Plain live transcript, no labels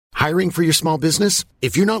Hiring for your small business?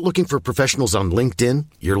 If you're not looking for professionals on LinkedIn,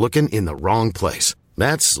 you're looking in the wrong place.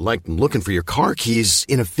 That's like looking for your car keys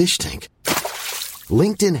in a fish tank.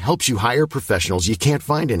 LinkedIn helps you hire professionals you can't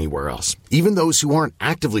find anywhere else, even those who aren't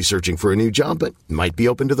actively searching for a new job but might be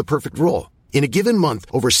open to the perfect role. In a given month,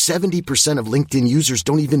 over 70% of LinkedIn users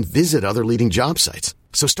don't even visit other leading job sites.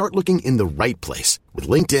 So start looking in the right place. With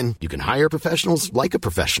LinkedIn, you can hire professionals like a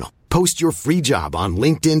professional. Post your free job on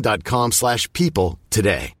linkedin.com/people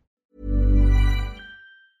today.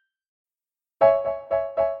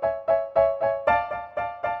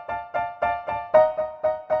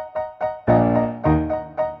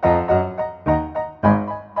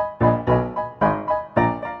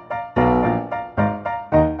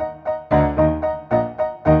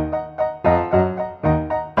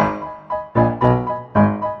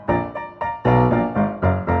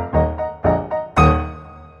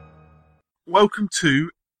 Welcome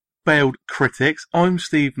to Failed Critics. I'm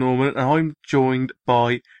Steve Norman, and I'm joined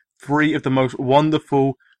by three of the most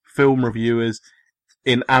wonderful film reviewers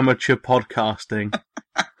in amateur podcasting.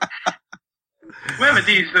 Where are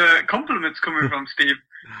these compliments coming from, Steve?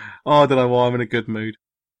 Oh, I don't know why, I'm in a good mood.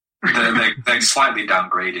 They're slightly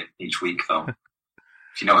downgrading each week, though.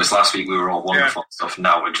 If you notice, last week we were all wonderful and stuff,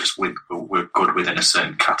 now we're good within a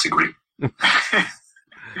certain category.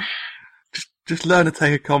 Just learn to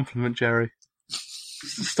take a compliment, Jerry.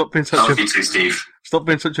 Stop being I love you too, Steve. Stop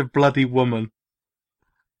being such a bloody woman.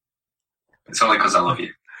 It's only because I love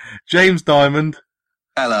you. James Diamond.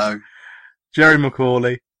 Hello. Jerry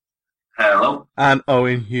Macaulay. Hello. And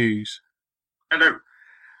Owen Hughes. Hello.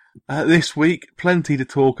 This week, plenty to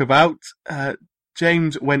talk about.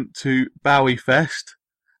 James went to Bowie Fest,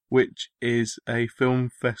 which is a film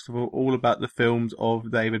festival all about the films of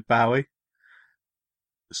David Bowie.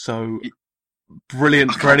 So...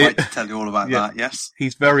 brilliant. I can't wait to tell you all about that, yes.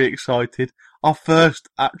 He's very excited. Our first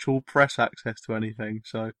actual press access to anything,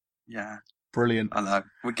 so... yeah. Brilliant. I know.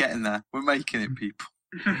 We're getting there. We're making it, people.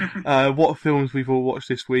 What films we've all watched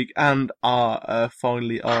this week, and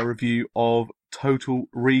finally our review of Total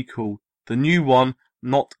Recall. The new one,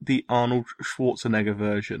 not the Arnold Schwarzenegger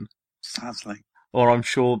version. Sadly. Or I'm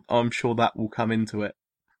sure that will come into it.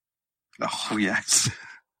 Oh, yes.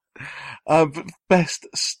 But best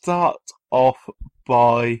start off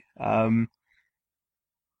by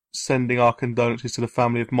sending our condolences to the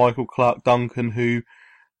family of Michael Clark Duncan, who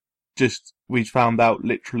we found out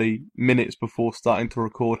literally minutes before starting to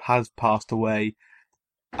record has passed away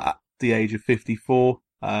at the age of 54.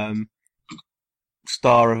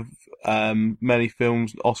 Star of many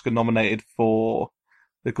films, Oscar nominated for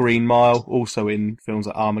The Green Mile, also in films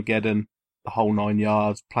like Armageddon, The Whole Nine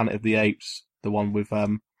Yards, Planet of the Apes, the one with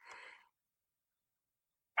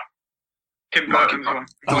Tim Burton's one.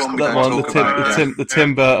 The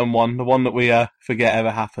Tim Burton one, the one that we forget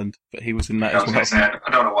ever happened, but he was in that as well. I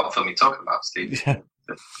don't know what film you're talking about, Steve. Yeah.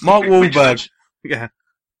 Mark Wahlberg. Yeah.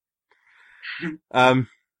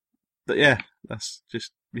 But yeah, that's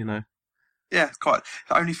just, Yeah, it's quite.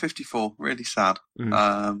 Only 54, really sad.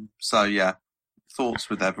 So yeah, thoughts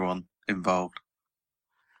with everyone involved.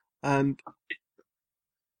 And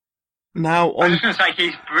now I was going to say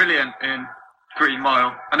he's brilliant in Green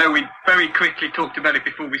Mile. I know we very quickly talked about it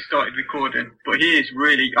before we started recording, but he is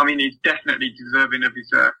really, he's definitely deserving of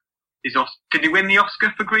his Oscar. Did he win the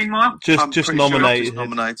Oscar for Green Mile? Just nominated. Sure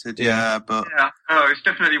nominated, yeah, but... Yeah, it's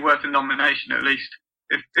definitely worth a nomination at least.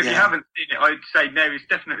 If you haven't seen it, I'd say now is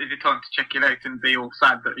definitely the time to check it out and be all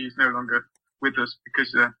sad that he's no longer with us,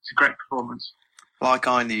 because it's a great performance. Like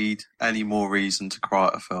I need any more reason to cry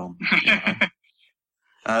at a film. You know?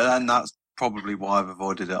 And that's probably why I've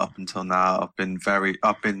avoided it up until now. I've been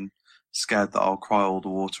scared that I'll cry all the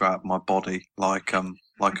water out of my body, like a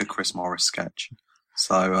Chris Morris sketch.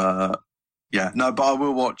 So but I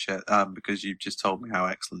will watch it because you've just told me how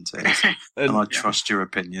excellent it is, and I trust your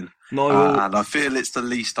opinion. And I feel it's the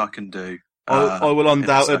least I can do. I will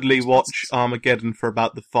undoubtedly watch Armageddon for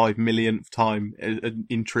about the 5 millionth time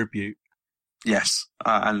in tribute. Yes,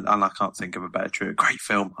 and I can't think of a better tribute. Great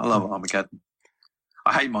film. I love Armageddon.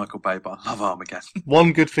 I hate Michael Bay, but I love Armageddon.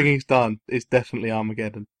 One good thing he's done is definitely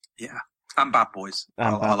Armageddon. Yeah, and Bad Boys. I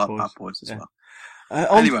like Bad Boys as well.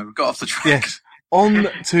 Anyway, we got off the track. Yes. On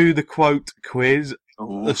to the quote quiz.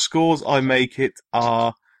 Ooh. The scores I make it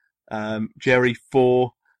are Jerry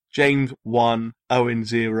 4, James 1, Owen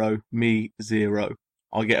 0, me 0.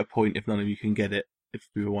 I'll get a point if none of you can get it, if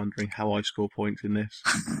you were wondering how I score points in this.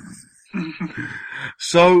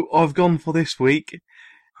 So, I've gone for this week.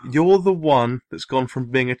 You're the one that's gone from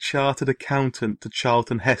being a chartered accountant to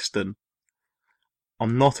Charlton Heston.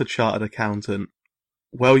 I'm not a chartered accountant.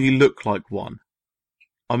 Well, you look like one.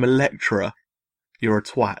 I'm a lecturer. you're a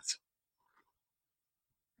twat.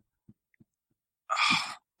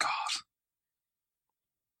 Oh, God.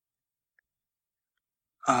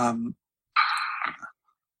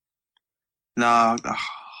 No. Oh,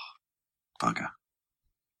 bugger. I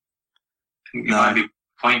think you might be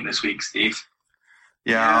point this week, Steve.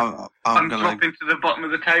 Yeah. I'm dropping to the bottom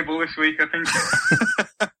of the table this week, I think.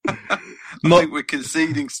 I think we're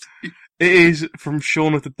conceding, Steve. It is from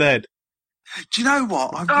Shaun of the Dead. Do you know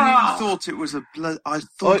what? I really thought it was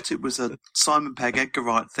it was a Simon Pegg Edgar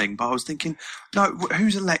Wright thing, but I was thinking, no,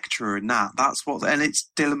 who's a lecturer in that? And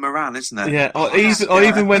it's Dylan Moran, isn't it? Yeah, I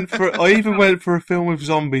even went for a film with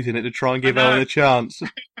zombies in it to try and give Ellen a chance.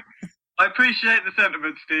 I appreciate the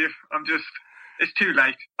sentiment, Steve. It's too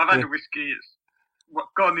late. I've had a whiskey. It's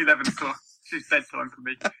gone 11 o'clock. It's bedtime for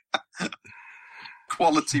me.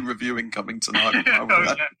 Quality reviewing coming tonight.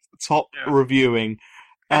 Top reviewing.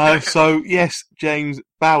 So, yes, James,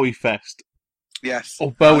 Bowie Fest. Yes.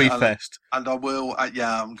 Or Bowie Fest. And I will,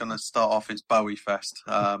 I'm going to start off, it's Bowie Fest,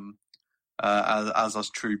 as us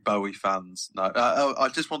true Bowie fans. No, I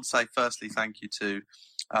just want to say, firstly, thank you to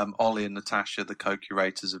Ollie and Natasha, the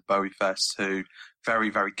co-curators of Bowie Fest, who very,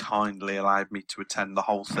 very kindly allowed me to attend the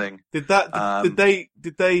whole thing. Did they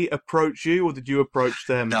approach you, or did you approach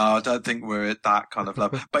them? No, I don't think we're at that kind of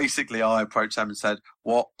level. Basically, I approached them and said,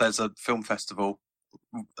 there's a film festival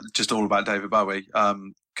just all about David Bowie.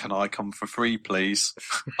 Can I come for free, please?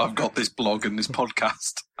 I've got this blog and this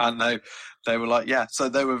podcast. And they were like, yeah. So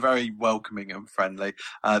they were very welcoming and friendly.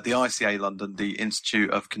 The ICA London, the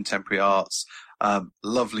Institute of Contemporary Arts,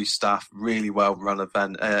 lovely staff, really well run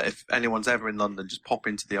event. If anyone's ever in London, just pop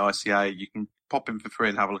into the ICA. You can pop in for free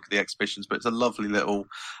and have a look at the exhibitions, but it's a lovely little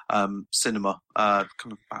cinema, I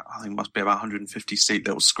think it must be about 150 seat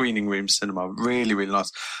little screening room cinema. Really, really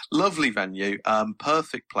nice. Lovely venue.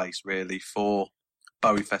 Perfect place really for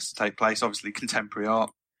Bowie Fest to take place. Obviously contemporary art.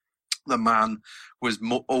 The man was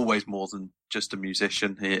always more than just a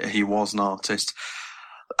musician. He was an artist.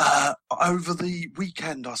 Over the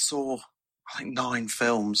weekend I saw, I think, 9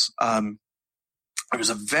 films. It was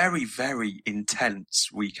a very, very intense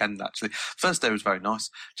weekend, actually. First day was very nice.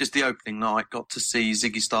 Just the opening night, got to see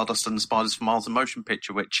Ziggy Stardust and the Spiders from Mars, a motion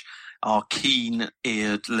picture, which our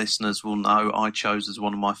keen-eared listeners will know I chose as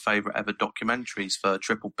one of my favourite ever documentaries for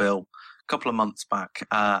Triple Bill a couple of months back.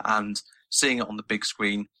 And seeing it on the big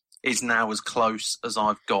screen is now as close as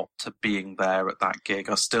I've got to being there at that gig.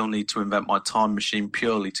 I still need to invent my time machine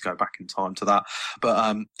purely to go back in time to that.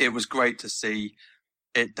 But it was great to see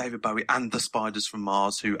David Bowie and the Spiders from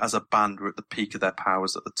Mars, who as a band were at the peak of their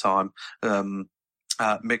powers at the time.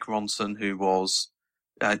 Mick Ronson, who was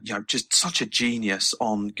just such a genius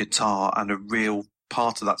on guitar and a real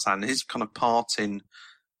part of that sound. His kind of part in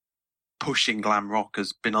pushing glam rock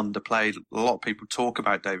has been underplayed. A lot of people talk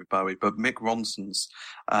about David Bowie, but Mick Ronson's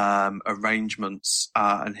arrangements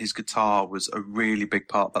and his guitar was a really big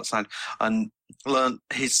part of that sound. And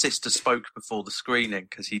his sister spoke before the screening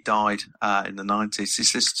because he died in the 90s.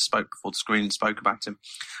 His sister spoke before the screening, spoke about him.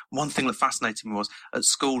 One thing that fascinated me was at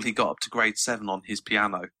school he got up to grade 7 on his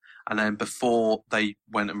piano, and then before they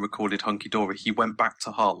went and recorded Hunky Dory, he went back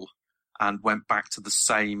to Hull and went back to the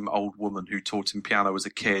same old woman who taught him piano as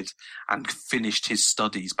a kid and finished his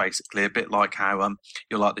studies, basically. A bit like how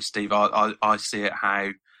you're like this, Steve. I see it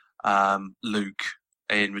how Luke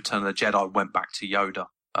in Return of the Jedi went back to Yoda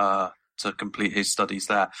to complete his studies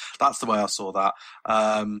there. That's the way I saw that.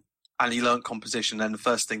 And he learned composition, and the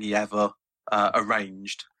first thing he ever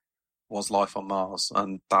arranged was Life on Mars,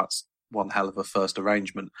 and that's one hell of a first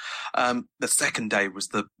arrangement. The second day was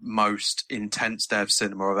the most intense day of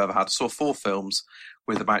cinema I've ever had. I saw 4 films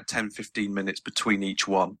with about 10-15 minutes between each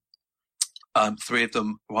one. 3 of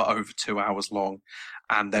them were over 2 hours long,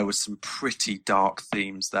 and there was some pretty dark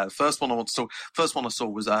themes there. The first one I saw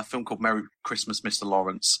was a film called Merry Christmas, Mr.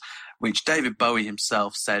 Lawrence, which David Bowie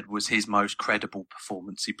himself said was his most credible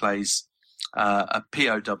performance. He plays a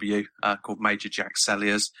POW called Major Jack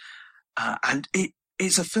Selliers, and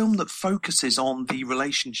it's a film that focuses on the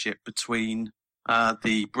relationship between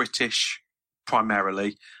the British,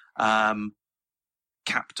 primarily,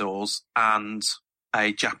 captors and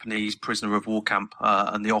a Japanese prisoner of war camp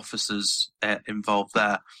and the officers involved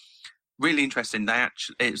there. Really interesting.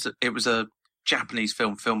 It was a Japanese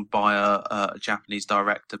film filmed by a Japanese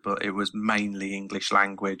director, but it was mainly English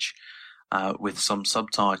language with some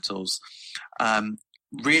subtitles.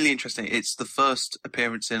 Really interesting. It's the first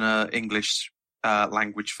appearance in an English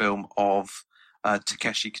language film of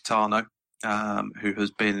Takeshi Kitano, who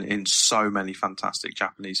has been in so many fantastic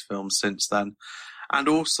Japanese films since then. And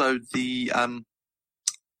also the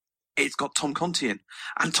it's got Tom Conti in.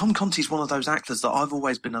 And Tom Conti's one of those actors that I've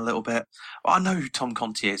always been a little bit... I know who Tom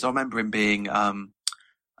Conti is. I remember him being Helen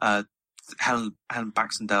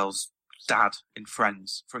Baxendale's dad in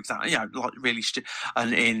Friends, for example. Like really...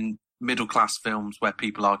 and in middle-class films where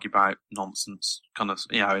people argue about nonsense, kind of,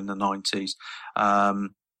 in the 90s.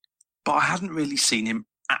 But I hadn't really seen him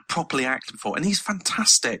properly act before. And he's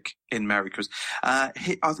fantastic in Merry Christmas.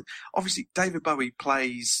 Obviously, David Bowie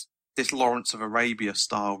plays this Lawrence of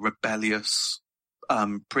Arabia-style rebellious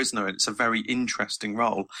prisoner, and it's a very interesting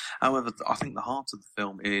role. However, I think the heart of the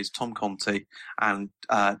film is Tom Conti and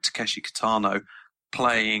Takeshi Kitano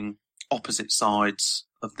playing opposite sides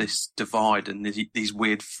of this divide and these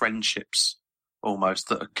weird friendships almost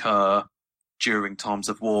that occur during times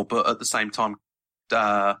of war. But at the same time,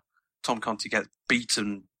 Tom Conti gets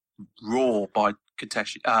beaten raw by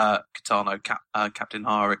Kitano, Captain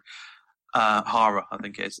Hara, I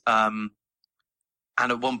think it is. And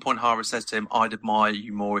at one point, Hara says to him, "I'd admire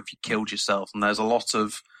you more if you killed yourself." And there's a lot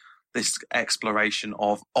of this exploration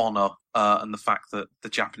of honour and the fact that the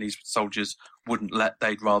Japanese soldiers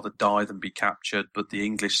they'd rather die than be captured, but the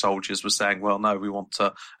English soldiers were saying, well, no, we want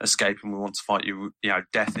to escape and we want to fight you.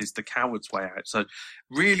 Death is the coward's way out. So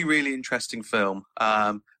really, really interesting film.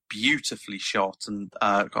 Beautifully shot and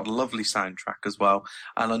got a lovely soundtrack as well.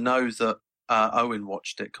 And I know that Owen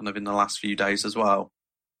watched it kind of in the last few days as well.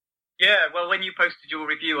 Yeah, well, when you posted your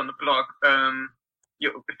review on the blog,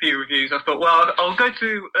 a few reviews, I thought, well, I'll go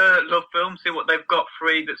to Love Film, see what they've got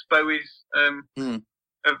free that's Bowie's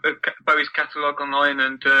Bowie's catalogue online,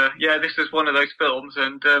 and this is one of those films.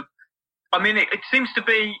 And I mean, it seems to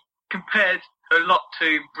be compared a lot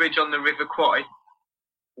to Bridge on the River Kwai,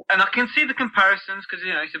 and I can see the comparisons because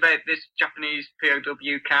it's about this Japanese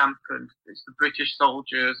POW camp and it's the British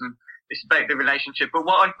soldiers and it's about the relationship. But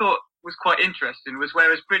what I thought was quite interesting was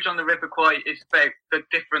whereas Bridge on the River Kwai is about the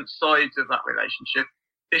different sides of that relationship,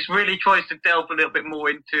 this really tries to delve a little bit more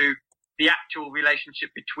into the actual relationship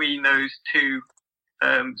between those two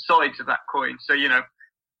sides of that coin. So,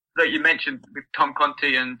 that you mentioned with Tom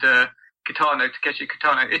Conti and Takeshi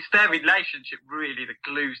Kitano, it's their relationship really that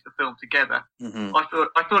glues the film together. Mm-hmm.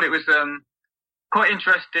 I thought it was quite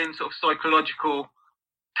interesting, sort of psychological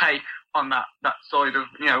take on that side of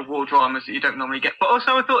war dramas that you don't normally get. But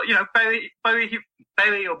also, I thought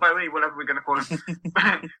Bowie, whatever we're going to call him,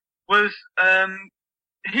 was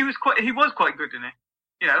he was quite good in it.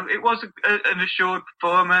 It was an assured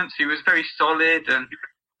performance. He was very solid, and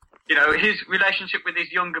his relationship with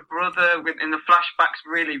his younger brother in the flashbacks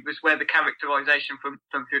really was where the characterization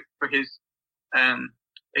for his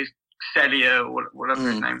Celia or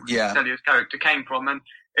whatever his name was, Celia's character came from, and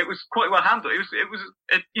it was quite well handled. It was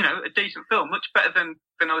a decent film, much better than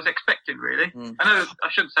I was expecting, really. I know I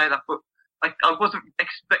shouldn't say that, but I wasn't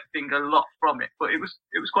expecting a lot from it, but it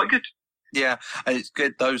was quite good. Yeah, it's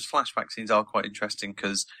good. Those flashback scenes are quite interesting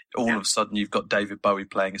because all of a sudden you've got David Bowie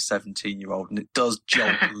playing a 17-year-old, and it does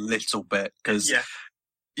jolt a little bit because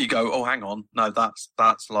you go, oh, hang on, no, that's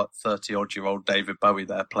like 30-odd-year-old David Bowie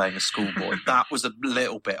there playing a schoolboy. That was a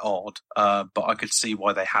little bit odd, but I could see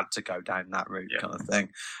why they had to go down that route, kind of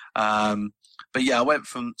thing. But yeah, I went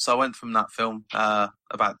from that film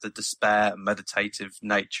about the despair and meditative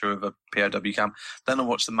nature of a POW camp. Then I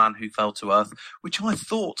watched The Man Who Fell to Earth, which I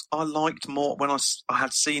thought I liked more when I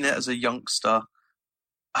had seen it as a youngster.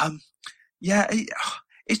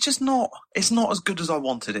 It's just not. It's not as good as I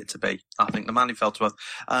wanted it to be. I think The Man Who Fell to Earth.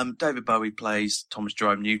 David Bowie plays Thomas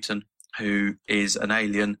Jerome Newton, who is an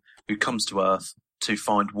alien who comes to Earth to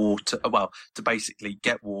find water. Well, to basically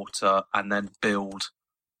get water and then build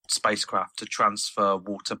spacecraft to transfer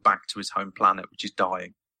water back to his home planet, which is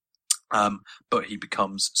dying. But he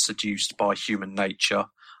becomes seduced by human nature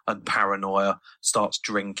and paranoia, starts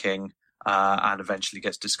drinking, and eventually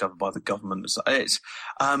gets discovered by the government. So it's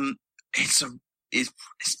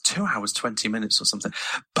 2 hours, 20 minutes or something.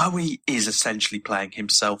 Bowie is essentially playing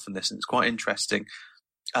himself in this, and it's quite interesting.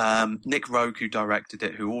 Nick Rogue, who directed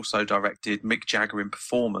it, who also directed Mick Jagger in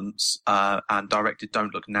Performance, and directed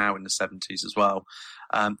Don't Look Now in the 70s as well.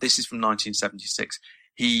 This is from 1976.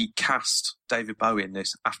 He cast David Bowie in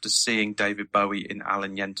this after seeing David Bowie in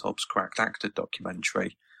Alan Yentov's Cracked Actor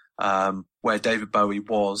documentary, where David Bowie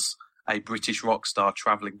was a British rock star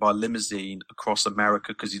travelling by limousine across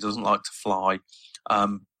America because he doesn't like to fly,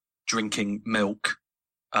 drinking milk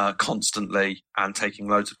constantly and taking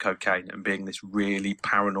loads of cocaine and being this really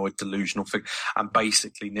paranoid, delusional figure. And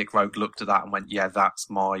basically Nick Rogue looked at that and went, yeah, that's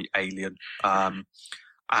my alien. And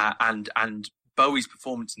Bowie's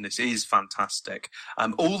performance in this is fantastic.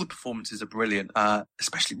 All the performances are brilliant,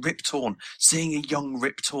 especially Rip Torn. Seeing a young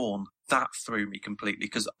Rip Torn that threw me completely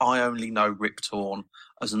because I only know Rip Torn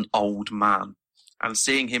as an old man, and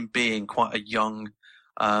seeing him being quite a young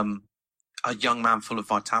man full of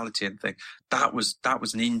vitality and thing, that was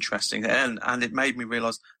an interesting, and it made me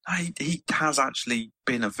realise he has actually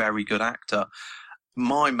been a very good actor.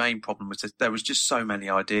 My main problem was that there was just so many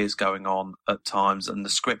ideas going on at times, and the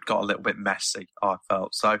script got a little bit messy, I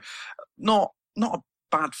felt. So not a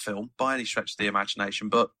bad film by any stretch of the imagination,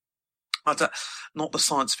 but not the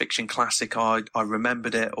science fiction classic I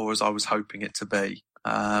remembered it or as I was hoping it to be.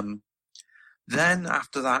 Then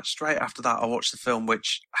straight after that, I watched the film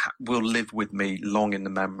which will live with me long in the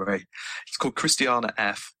memory. It's called Christiane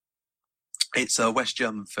F. It's a West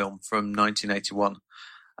German film from 1981,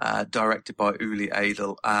 directed by Uli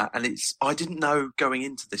Edel. And I didn't know going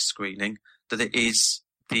into this screening that it is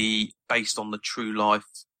based on the true life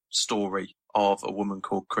story of a woman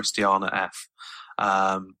called Christiane F.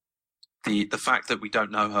 The fact that we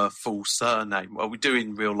don't know her full surname, well, we do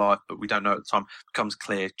in real life, but we don't know at the time, becomes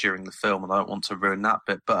clear during the film, and I don't want to ruin that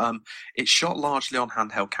bit. But it's shot largely on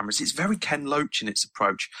handheld cameras. It's very Ken Loach in its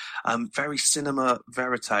approach, very cinema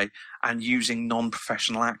verite, and using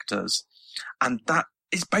non-professional actors. And that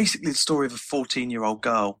is basically the story of a 14-year-old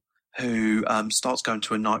girl who starts going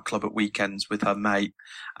to a nightclub at weekends with her mate,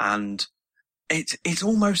 and it's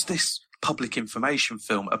almost this public information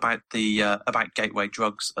film about about gateway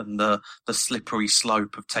drugs and the slippery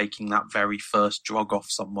slope of taking that very first drug off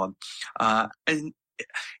someone. And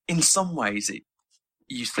in some ways,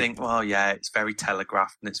 you think, well, yeah, it's very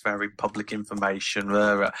telegraphed and it's very public information.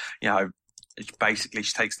 Basically,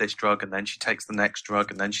 she takes this drug and then she takes the next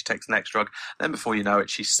drug and then she takes the next drug. Then before you know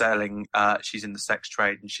it, she's selling. She's in the sex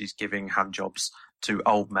trade and she's giving hand jobs to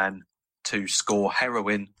old men to score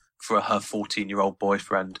heroin for her 14-year-old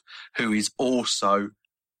boyfriend, who is also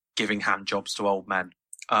giving hand jobs to old men.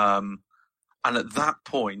 And at that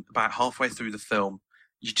point, about halfway through the film,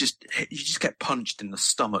 you just get punched in the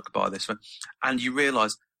stomach by this one, and you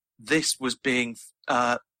realise this was being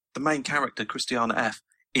the main character, Christiane F.,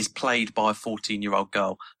 is played by a 14-year-old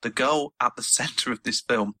girl. The girl at the centre of this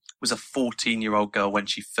film was a 14-year-old girl when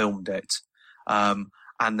she filmed it, and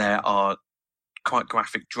there are quite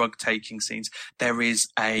graphic drug-taking scenes. There is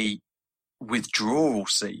a withdrawal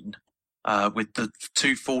scene with the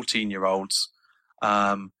two 14-year-olds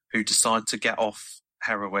who decide to get off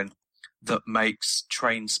heroin that makes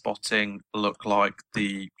Train Spotting look like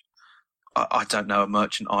a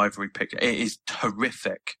Merchant Ivory picture. It is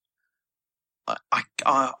horrific.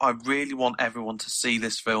 I really want everyone to see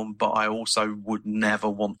this film, but I also would never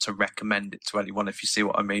want to recommend it to anyone, if you see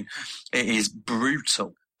what I mean. It is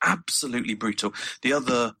brutal. Absolutely brutal.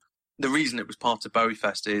 The reason it was part of Bowie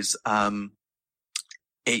Fest is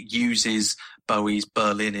it uses Bowie's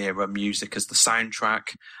Berlin era music as the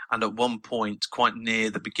soundtrack, and at one point, quite near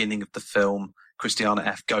the beginning of the film, Christiane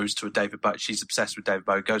F. goes to a David Bowie. She's obsessed with David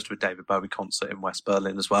Bowie. Goes to a David Bowie concert in West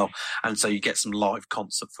Berlin as well, and so you get some live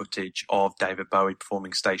concert footage of David Bowie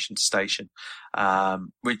performing station to station,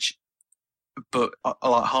 But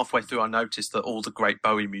like halfway through, I noticed that all the great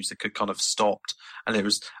Bowie music had kind of stopped, and it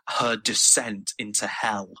was her descent into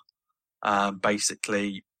hell.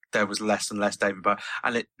 Basically, there was less and less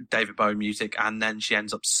David Bowie music, and then she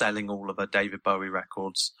ends up selling all of her David Bowie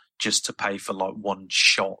records just to pay for like one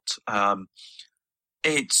shot.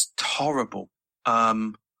 It's horrible.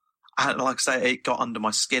 And like I say, it got under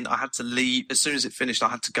my skin. I had to leave as soon as it finished. I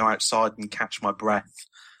had to go outside and catch my breath.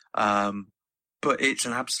 But it's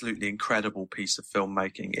an absolutely incredible piece of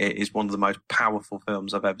filmmaking. It is one of the most powerful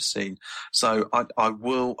films I've ever seen. So I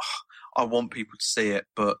want people to see it,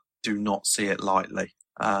 but do not see it lightly.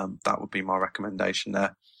 That would be my recommendation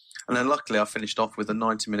there. And then luckily I finished off with a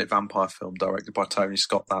 90-minute vampire film directed by Tony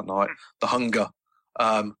Scott that night, The Hunger.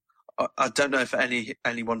 I don't know if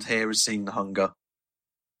anyone here has seen The Hunger.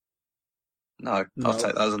 No, I'll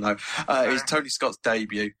take that as a no. It's Tony Scott's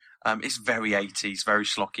debut. It's very 80s, very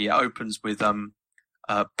schlocky. It opens with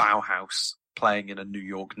Bauhaus playing in a New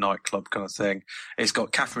York nightclub kind of thing. It's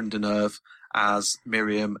got Catherine Deneuve as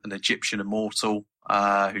Miriam, an Egyptian immortal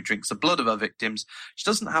who drinks the blood of her victims. She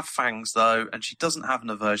doesn't have fangs, though, and she doesn't have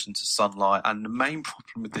an aversion to sunlight. And the main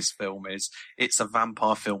problem with this film is it's a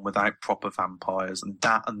vampire film without proper vampires, and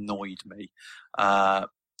that annoyed me. I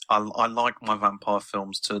like my vampire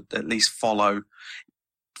films to at least follow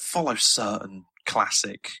certain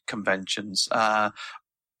classic conventions.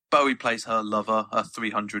 Bowie plays her lover, a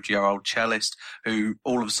 300-year-old cellist, who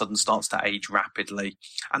all of a sudden starts to age rapidly.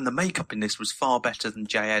 And the makeup in this was far better than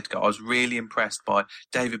J. Edgar. I was really impressed by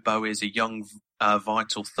David Bowie as a young,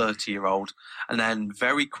 vital 30-year-old. And then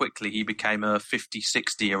very quickly he became a 50,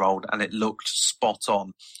 60-year-old, and it looked spot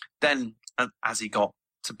on. Then, as he got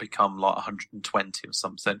to become like 120 or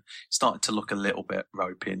something. It started to look a little bit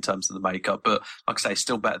ropey in terms of the makeup, but like I say,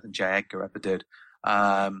 still better than J. Edgar ever did.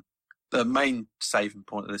 The main saving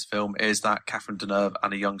point of this film is that Catherine Deneuve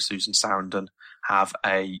and a young Susan Sarandon have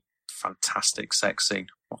a fantastic sex scene.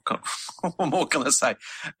 What more can I say?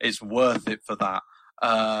 It's worth it for that.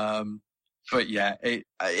 But yeah,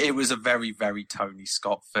 it was a very, very Tony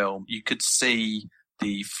Scott film. You could see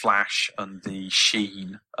the flash and the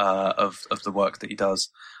sheen of the work that he does.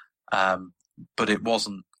 But it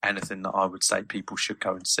wasn't anything that I would say people should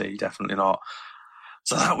go and see. Definitely not.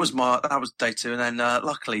 So that was day 2. And then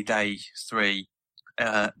luckily day 3,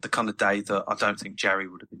 the kind of day that I don't think Jerry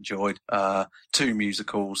would have enjoyed. 2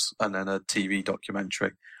 musicals and then a TV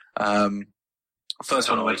documentary. First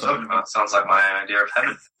one what you're talking about. Sounds like my idea of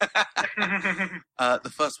heaven. The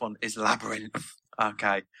first one is Labyrinth.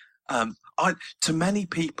 Okay. To many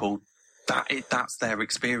people, that's their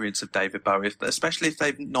experience of David Bowie, especially if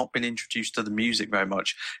they've not been introduced to the music very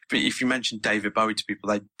much. But if you mention David Bowie to people,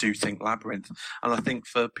 they do think Labyrinth. And I think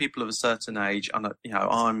for people of a certain age, and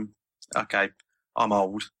I'm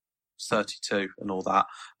old, 32 and all that,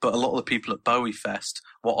 but a lot of the people at Bowie Fest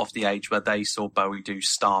were of the age where they saw Bowie do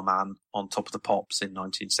Starman on Top of the Pops in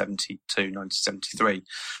 1972, 1973.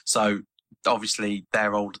 So obviously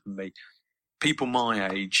they're older than me. People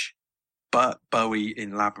my age, but Bowie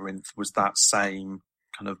in Labyrinth was that same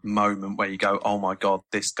kind of moment where you go, oh my God,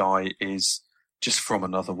 this guy is just from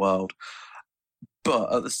another world.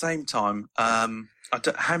 But at the same time, how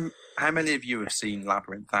many of you have seen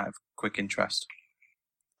Labyrinth out of quick interest?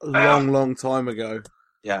 A long time ago.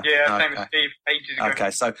 Yeah, same as Steve, ages ago. Okay,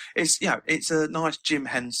 so it's a nice Jim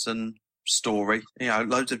Henson story.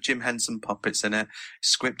 Loads of Jim Henson puppets in it.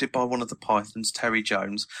 Scripted by one of the Pythons, Terry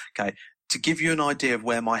Jones. Okay. To give you an idea of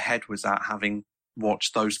where my head was at, having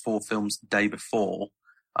watched those 4 films the day before,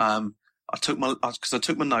 I took my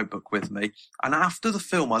notebook with me, and after the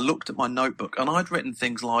film, I looked at my notebook, and I'd written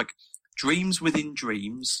things like "Dreams Within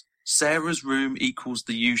Dreams," "Sarah's Room equals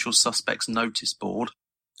the Usual Suspects notice board,"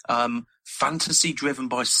 "Fantasy driven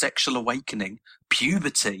by sexual awakening,"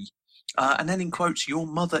 "Puberty," and then in quotes, "Your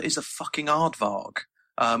mother is a fucking aardvark."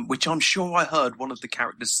 Which I'm sure I heard one of the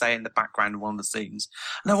characters say in the background of one of the scenes.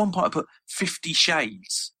 And at one point I put 50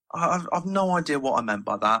 Shades. I've no idea what I meant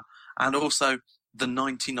by that. And also the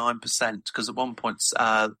 99%, because at one point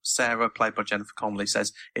Sarah, played by Jennifer Connelly,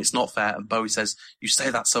 says, "It's not fair." And Bowie says, "You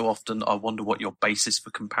say that so often, I wonder what your basis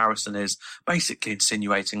for comparison is." Basically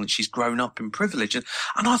insinuating that she's grown up in privilege. And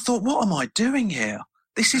I thought, what am I doing here?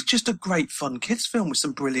 This is just a great fun kids film with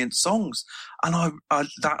some brilliant songs. And at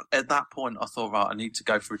that point, I thought, right, I need to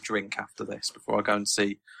go for a drink after this before I go and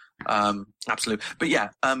see Absolute. But yeah,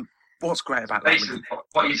 what's great about that? Basically,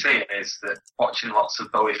 what you're saying is that watching lots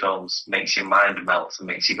of Bowie films makes your mind melt and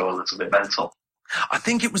makes you go a little bit mental. I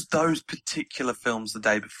think it was those particular films the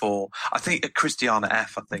day before. I think Christiana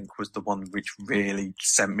F., was the one which really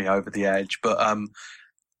sent me over the edge. But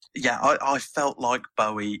yeah, I felt like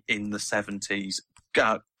Bowie in the 70s,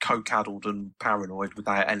 coke-addled and paranoid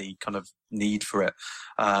without any kind of need for it.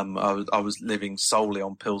 I was living solely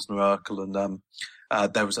on Pilsner Urquell,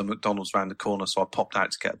 and there was a McDonald's around the corner, so I popped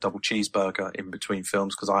out to get a double cheeseburger in between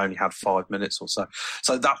films because I only had 5 minutes or so.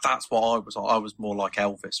 So that's what I was. I was more like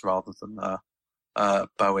Elvis rather than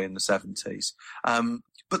Bowie in the 70s.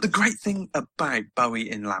 But the great thing about Bowie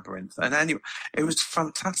in Labyrinth, and anyway, it was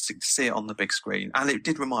fantastic to see it on the big screen, and it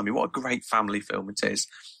did remind me what a great family film it is.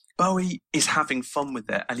 Bowie is having fun with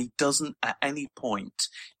it, and he doesn't at any point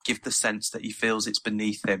give the sense that he feels it's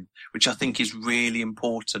beneath him, which I think is really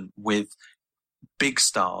important with big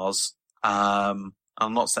stars. I'm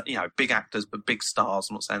not saying, big actors, but big stars.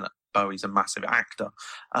 I'm not saying that Bowie's a massive actor.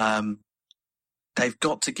 They've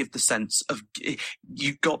got to give the sense of,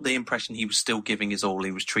 you got the impression he was still giving his all,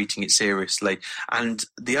 he was treating it seriously. And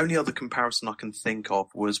the only other comparison I can think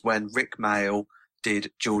of was when Rick Mayall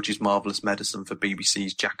did George's Marvellous Medicine for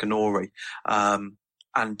BBC's Jackanory.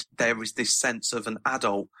 And there is this sense of an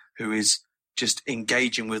adult who is just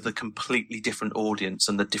engaging with a completely different audience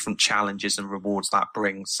and the different challenges and rewards that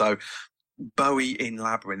brings. So Bowie in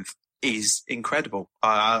Labyrinth is incredible.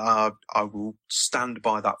 I will stand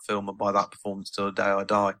by that film and by that performance till the day I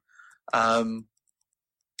die. And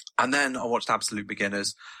then I watched Absolute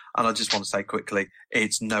Beginners, and I just want to say quickly,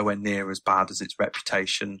 it's nowhere near as bad as its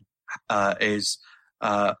reputation is.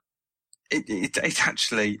 It's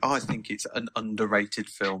actually, I think it's an underrated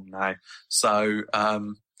film now. So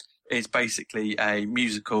it's basically a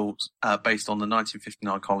musical based on the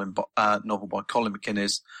 1959 novel by Colin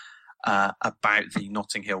McInnes. about the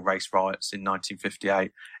Notting Hill race riots in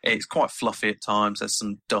 1958. It's quite fluffy at times. There's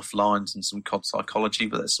some duff lines and some cod psychology,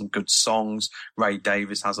 but there's some good songs. Ray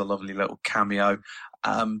Davies has a lovely little cameo.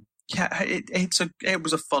 It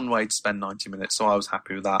was a fun way to spend 90 minutes, so I was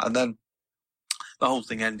happy with that. And then the whole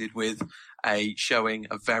thing ended with a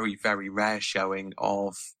very, very rare showing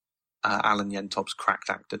of Alan Yentop's Cracked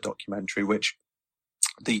Actor documentary, which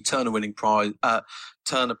the Turner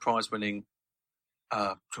Prize-winning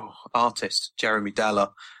artist Jeremy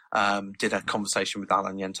Deller did a conversation with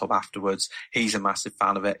Alan Yentop afterwards. He's a massive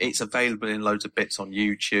fan of it. It's available in loads of bits on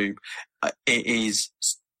YouTube. It is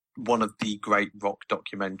one of the great rock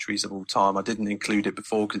documentaries of all time. I didn't include it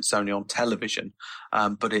before because it's only on television,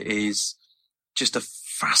 but it is just a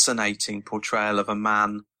fascinating portrayal of a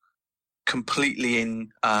man completely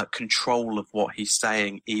in control of what he's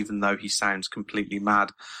saying, even though he sounds completely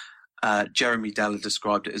mad. Jeremy Deller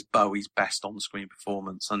described it as Bowie's best on-screen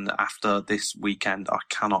performance, and after this weekend, I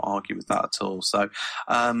cannot argue with that at all. So,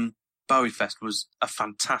 Bowie Fest was a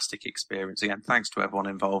fantastic experience. Again, thanks to everyone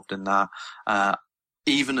involved in that.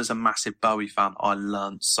 Even as a massive Bowie fan, I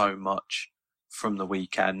learned so much from the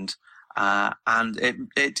weekend, and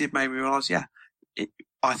it did make me realise,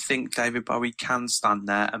 I think David Bowie can stand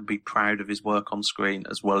there and be proud of his work on screen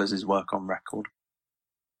as well as his work on record.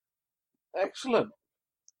 Excellent.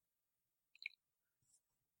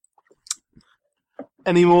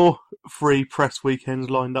 Any more free press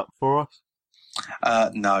weekends lined up for us?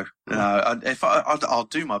 No. If I'll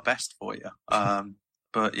do my best for you.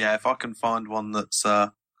 But yeah, if I can find one that's,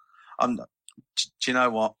 do you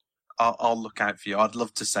know what? I'll look out for you. I'd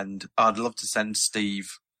love to send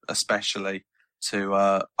Steve especially to,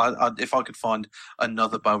 if I could find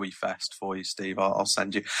another Bowie Fest for you, Steve, I'll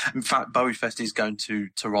send you. In fact, Bowie Fest is going to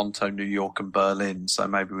Toronto, New York, and Berlin, so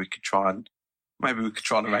maybe we could try and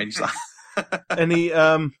arrange that. Any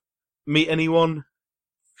meet anyone?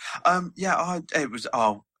 I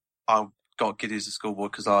got giddy as a schoolboy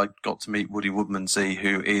because I got to meet Woody Woodmansey,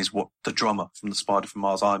 who is the drummer from the Spider from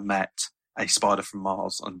Mars. I met a Spider from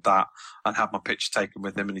Mars and had my picture taken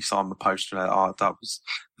with him, and he signed my poster. And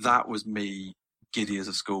that was me giddy as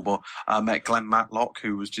a schoolboy. I met Glenn Matlock,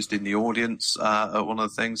 who was just in the audience at one of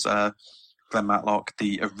the things. Glenn Matlock,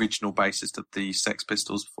 the original bassist of the Sex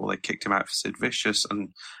Pistols before they kicked him out for Sid Vicious, and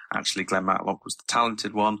actually Glenn Matlock was the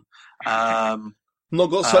talented one. Not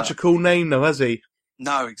got such a cool name though, has he?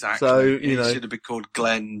 No, exactly. So, he should have been called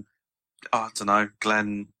Glenn, I don't know,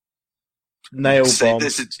 Glenn... Nail Bomb.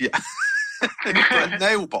 Glenn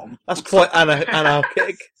Nail Bomb. That's quite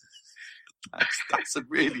anarchic. That's a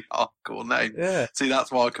really hardcore name. Yeah. See,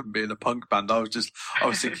 that's why I couldn't be in a punk band. I was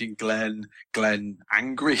thinking Glenn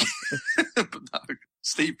Angry. But no,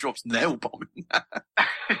 Steve drops Nail Bomb in there.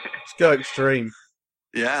 Let's go extreme.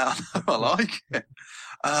 Yeah, I like it.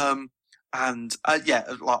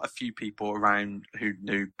 Like a few people around who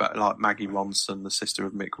knew, but like Maggie Ronson, the sister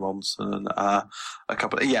of Mick Ronson, a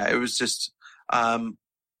couple. It was just. I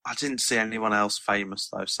didn't see anyone else famous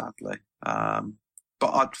though, sadly. But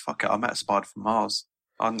I met a Spider from Mars.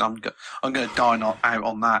 I'm going to dine out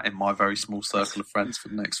on that in my very small circle of friends for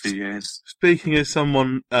the next few years. Speaking as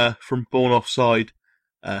someone from Born Offside,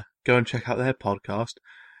 go and check out their podcast.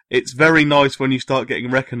 It's very nice when you start getting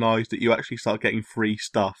recognised that you actually start getting free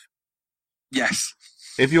stuff. Yes.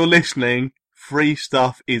 If you're listening, free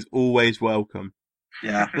stuff is always welcome.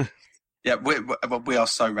 Yeah. Yeah, we are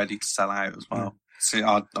so ready to sell out as well. See,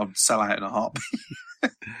 I'll sell out in a heartbeat.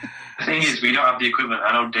 The thing is, we don't have the equipment.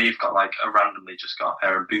 I know Dave randomly just got a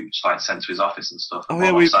pair of boots sent to his office and stuff. Oh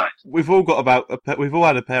yeah, we've all got we've all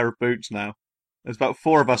had a pair of boots now. There's about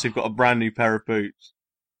 4 of us who've got a brand new pair of boots.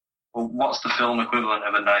 Well, what's the film equivalent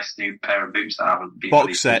of a nice new pair of boots that haven't been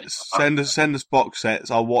box sets? Send us box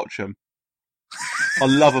sets. I'll watch them. I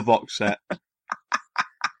love a box set.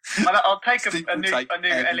 I'll take a new LED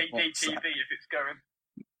TV if it's going.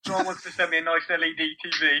 Someone wants to send me a nice LED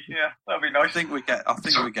TV. Yeah, that'd be nice. I think we get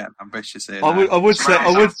ambitious here. I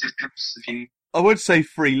would say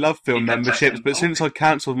free Love Film memberships, but since I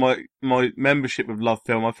cancelled my membership with Love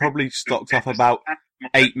Film, I've probably stocked up about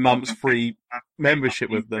 8 months free membership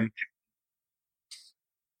with them.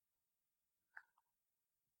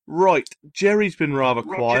 Right, Jerry's been rather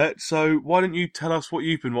quiet, so why don't you tell us what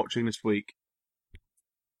you've been watching this week?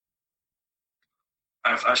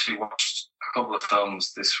 I've actually watched a couple of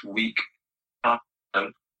films this week. Well,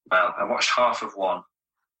 I watched half of one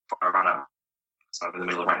before I ran out. So I'm in the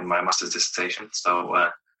middle of writing my master's dissertation, so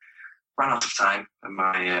ran out of time in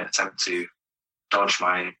my attempt to dodge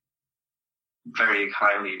my very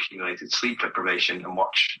highly accumulated sleep deprivation and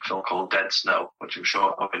watch a film called Dead Snow, which I'm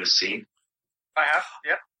sure Owen has seen. I have,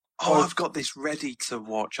 yeah. Oh, I've got this ready to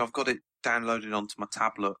watch. I've got it downloaded onto my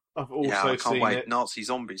tablet. I've also I can't seen wait. it. Nazi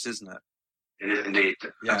Zombies, isn't it? It is indeed.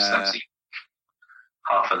 Yeah. I've seen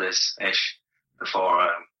half of this ish before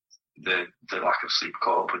the lack of sleep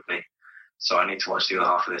caught up with me. So I need to watch the other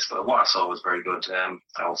half of this. But what I saw was very good.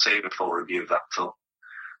 I'll save a full review of that till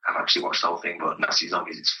I've actually watched the whole thing. But Nazi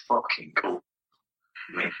Zombies is fucking cool.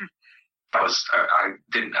 I mean,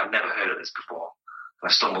 I've never heard of this before. I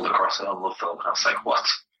stumbled across it on Love Film and I was like, what?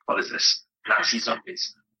 What is this? Nazi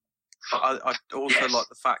Zombies. I also like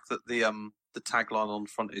the fact that the tagline on the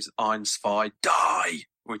front is "Ein, zwei, die,"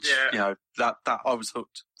 which that I was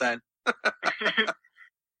hooked then. The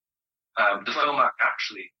film I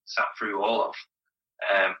actually sat through all of,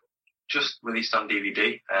 just released on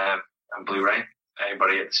DVD and Blu-ray.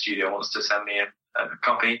 Anybody at the studio wants to send me a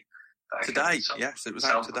copy today? Yes, it was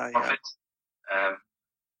out today. Yeah.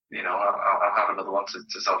 I'll have another one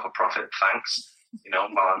to sell for profit. Thanks.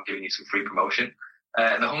 While I'm giving you some free promotion.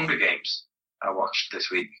 The Hunger Games I watched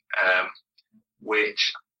this week,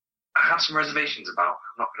 which I have some reservations about.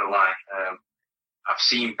 I'm not going to lie. I've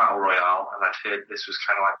seen Battle Royale, and I've heard this was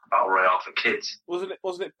kind of like Battle Royale for kids. Wasn't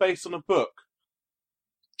it based on a book?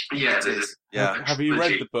 Yeah, it is. Yeah. Have you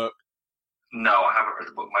read the book? No, I haven't read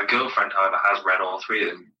the book. My girlfriend, however, has read all three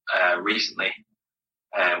of them recently,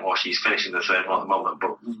 or she's finishing the third one at the moment.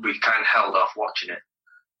 But we kind of held off watching it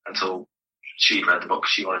until she'd read the book.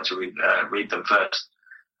 She wanted to read them first.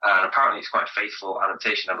 And apparently it's quite a faithful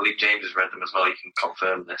adaptation. I believe James has read them as well. You can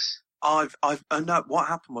confirm this. No, what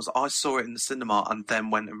happened was I saw it in the cinema and then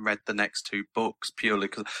went and read the next two books purely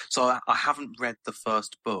because. So I haven't read the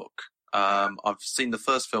first book. I've seen the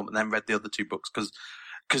first film and then read the other two books because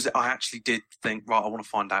I actually did think, right, I want to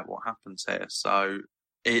find out what happens here. So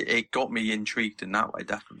it got me intrigued in that way,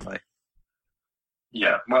 definitely.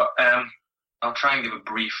 Yeah, well, I'll try and give a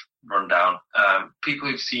brief rundown. People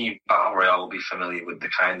who've seen Battle Royale will be familiar with the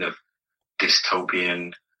kind of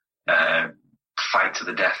dystopian fight to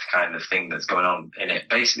the death kind of thing that's going on in it.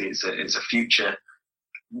 Basically, it's a future,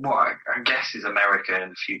 what I guess is America in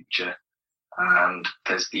the future, and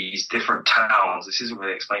there's these different towns. This isn't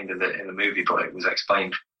really explained in the movie, but it was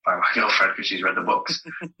explained by my girlfriend because she's read the books.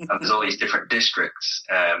 And there's all these different districts,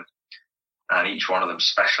 and each one of them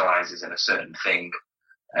specialises in a certain thing.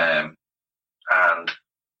 And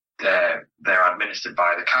they're administered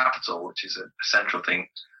by the capital, which is a central thing,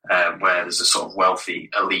 where there's a sort of wealthy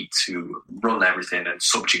elite who run everything and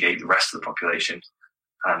subjugate the rest of the population.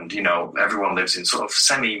 And, everyone lives in sort of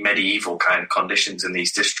semi-medieval kind of conditions in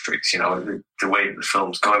these districts. The way that the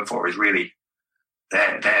film's going for is really,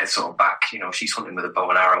 they're sort of back, she's hunting with a bow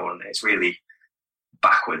and arrow and it's really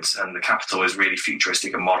backwards. And the capital is really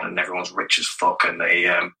futuristic and modern. Everyone's rich as fuck and they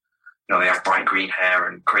have bright green hair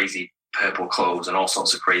and crazy purple clothes and all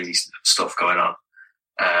sorts of crazy stuff going on.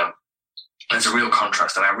 There's a real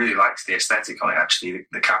contrast, and I really liked the aesthetic on it, actually,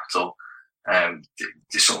 the capital,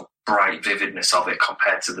 the sort of bright vividness of it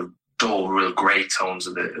compared to the dull, real grey tones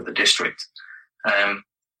of the district.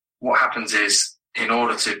 What happens is, in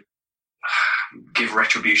order to give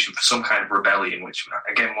retribution for some kind of rebellion, which,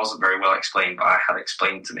 again, wasn't very well explained, but I had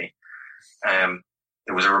explained to me,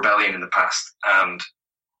 there was a rebellion in the past, and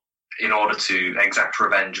in order to exact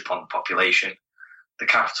revenge upon the population, the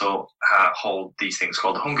capital hold these things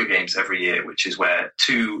called the Hunger Games every year, which is where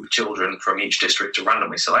 2 children from each district are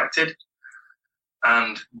randomly selected,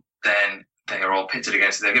 and then they are all pitted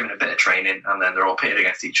against. They're given a bit of training, and then they're all pitted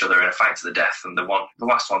against each other in a fight to the death. And the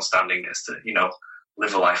last one standing gets to,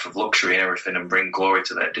 live a life of luxury and everything, and bring glory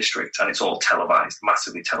to their district. And it's all televised,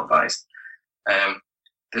 massively televised.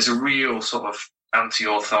 There's a real sort of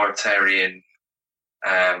anti-authoritarian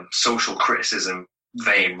social criticism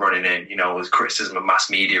vein running in, there's criticism of mass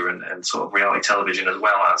media and sort of reality television, as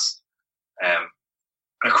well as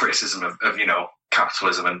a criticism of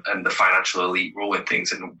capitalism and the financial elite ruling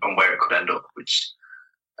things and where it could end up, which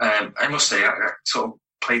I must say I sort of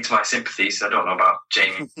played to my sympathies. I don't know about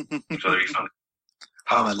Jamie, whether he found it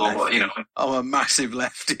I'm a massive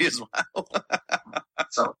lefty as well.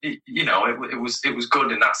 So, it was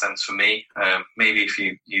good in that sense for me. Maybe if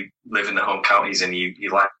you live in the home counties and you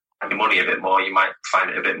like your money a bit more, you might find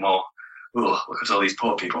it a bit more, look at all these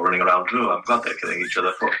poor people running around. I'm glad they're killing each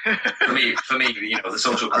other. But for me, the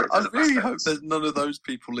social criticism. I really hope there's none of those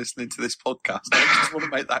people listening to this podcast. I just want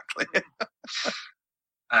to make that clear.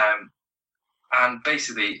 And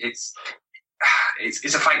basically, it's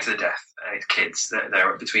a fight to the death. It's kids.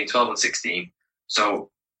 They're between 12 and 16.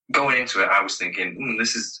 So going into it, I was thinking,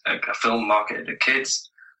 this is a film marketed at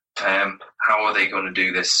kids. How are they going to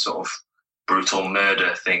do this sort of brutal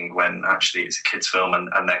murder thing when actually it's a kids' film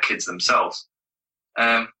and they're kids themselves?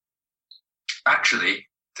 Actually,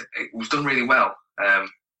 it was done really well.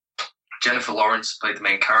 Jennifer Lawrence played the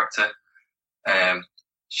main character.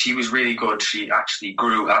 She was really good. She actually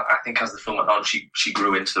grew. I think as the film went on, she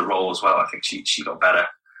grew into the role as well. I think she got better.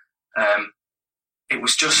 It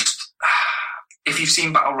was just, if you've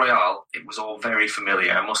seen Battle Royale, it was all very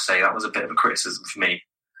familiar. I must say that was a bit of a criticism for me.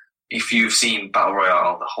 If you've seen Battle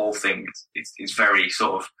Royale, the whole thing is very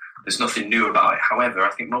sort of, there's nothing new about it. However,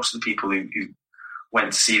 I think most of the people who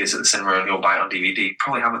went to see this at the cinema and you'll buy it on DVD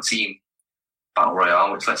probably haven't seen Battle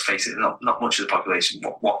Royale, which, let's face it, not much of the population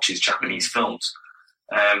watches Japanese films.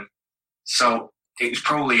 So it was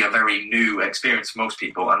probably a very new experience for most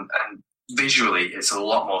people, and visually it's a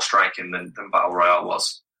lot more striking than Battle Royale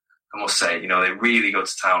was. I must say, they really go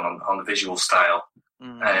to town on the visual style.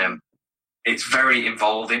 It's very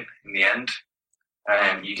involving in the end.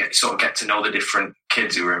 You get to know the different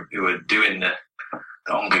kids who are doing the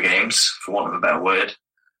Hunger Games, for want of a better word.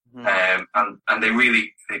 And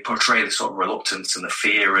they portray the sort of reluctance and the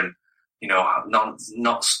fear, and not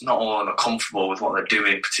all of them are comfortable with what they're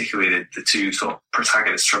doing, particularly the two sort of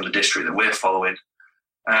protagonists from the district that we're following.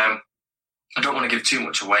 I don't want to give too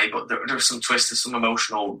much away, but there are some twists and some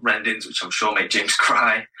emotional rendings which I'm sure made James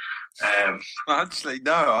cry. Actually,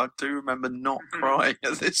 no, I do remember not crying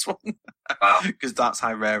at this one. Wow. Because that's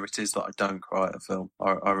how rare it is that I don't cry at a film.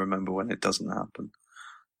 I remember when it doesn't happen.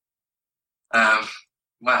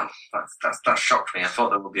 Well, that shocked me. I thought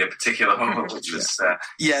there would be a particular moment which was...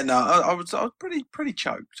 I was pretty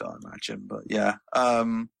choked, I imagine, but yeah.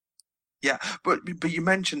 But you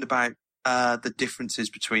mentioned about the differences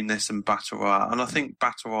between this and Battle Royale, and I think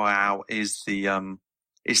Battle Royale is the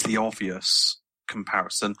obvious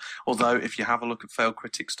comparison. Although, if you have a look at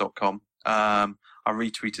failcritics.com, I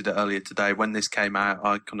retweeted it earlier today. When this came out,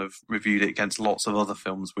 I kind of reviewed it against lots of other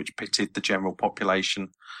films which pitted the general population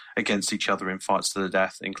against each other in fights to the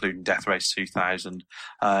death, including Death Race 2000,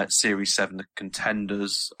 Series 7 The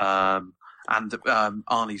Contenders, and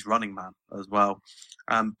Arnie's Running Man as well.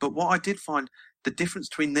 But what I did find, the difference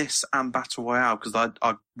between this and Battle Royale, because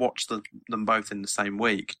I watched them both in the same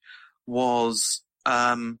week, was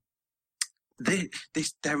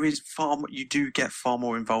there is you do get far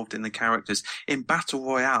more involved in the characters. In Battle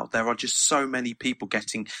Royale, there are just so many people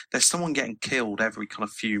there's someone getting killed every kind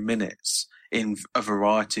of few minutes in a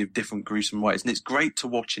variety of different gruesome ways, and it's great to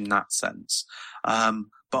watch in that sense.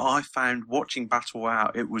 But I found watching Battle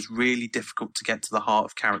Royale, it was really difficult to get to the heart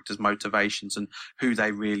of characters' motivations and who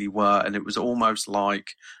they really were, and it was almost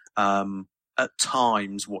like at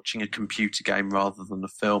times watching a computer game rather than a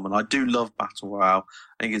film. And I do love Battle Royale.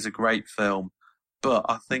 I think it's a great film, but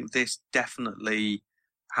I think this definitely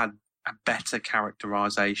had a better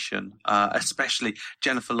characterization, especially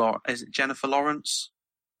Jennifer Lawrence. Is it Jennifer Lawrence?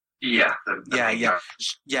 Yeah.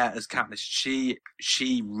 As Katniss,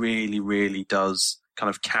 she really, really does kind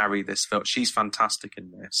of carry this film. She's fantastic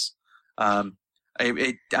in this. But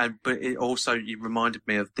it also, you reminded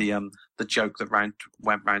me of the joke that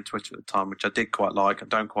went round Twitter at the time, which I did quite like. I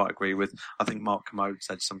don't quite agree with. I think Mark Commode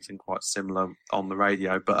said something quite similar on the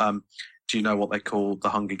radio. But do you know what they call the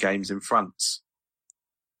Hunger Games in France?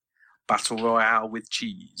 Battle Royale with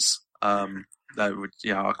cheese. I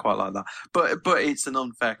quite like that. But it's an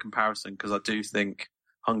unfair comparison, because I do think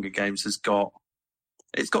Hunger Games has got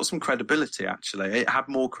some credibility. Actually, it had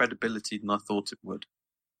more credibility than I thought it would.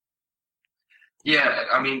 Yeah,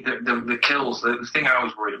 I mean, the kills, the thing I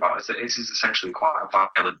was worried about is that this is essentially quite a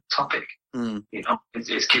violent topic.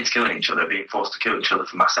 It's kids killing each other, being forced to kill each other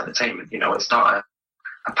for mass entertainment. It's not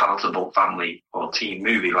a palatable family or teen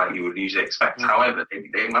movie like you would usually expect. However,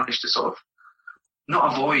 they managed to sort of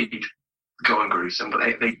not avoid going gruesome, but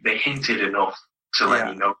they hinted enough to let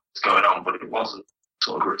you know what's going on, but it wasn't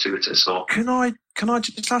sort of gratuitous. Or Can I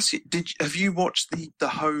just ask you, have you watched the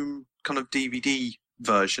home kind of DVD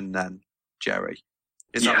version then, Jerry?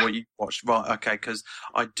 Is that what you watched? Right, okay, because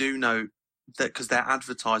I do know that, because they're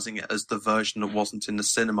advertising it as the version that wasn't in the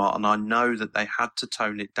cinema, and I know that they had to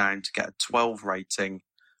tone it down to get a 12 rating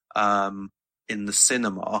in the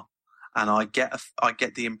cinema, and I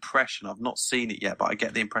get the impression, I've not seen it yet, but I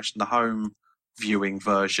get the impression the home viewing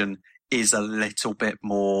version is a little bit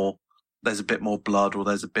more, there's a bit more blood, or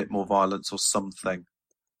there's a bit more violence or something.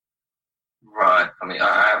 Right, I mean,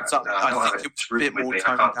 I think it was a bit more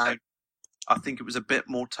toned down. I think it was a bit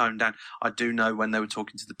more toned down. I do know when they were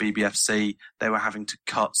talking to the BBFC, they were having to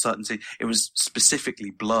cut certain scenes. It was specifically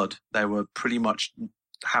blood. They were pretty much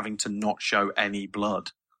having to not show any blood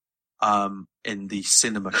in the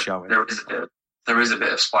cinema showing. There is there is a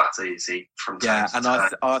bit of splatter, you see, from time to and time.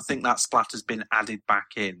 I think that splatter's been added back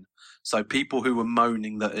in. So people who were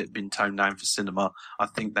moaning that it had been toned down for cinema, I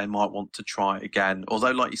think they might want to try it again.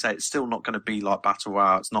 Although, like you say, it's still not going to be like Battle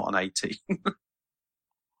Royale. It's not an 80.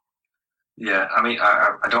 Yeah, I mean,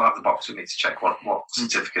 I don't have the box with me to check what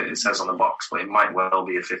certificate it says on the box, but it might well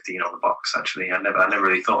be a 15 on the box, actually. I never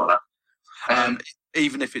really thought of that.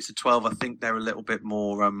 Even if it's a 12, I think they're a little bit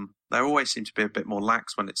more... they always seem to be a bit more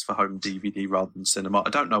lax when it's for home DVD rather than cinema. I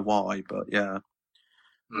don't know why, but yeah.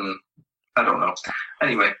 I don't know.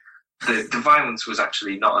 Anyway, the violence was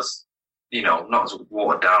actually not as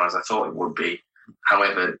watered down as I thought it would be.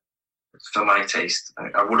 However, for my taste,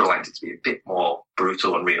 I would have liked it to be a bit more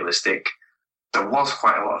brutal and realistic. There was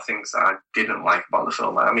quite a lot of things that I didn't like about the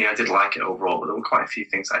film. I mean, I did like it overall, but there were quite a few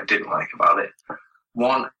things I didn't like about it.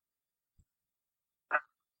 One,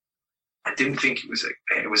 I didn't think it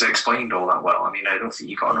was explained all that well. I mean, I don't think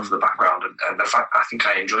you got enough of the background, and the fact I think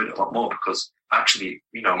I enjoyed it a lot more because actually,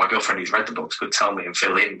 my girlfriend who's read the books could tell me and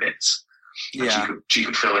fill in bits. Yeah, she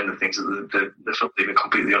could fill in the things that the film leaving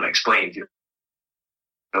completely unexplained.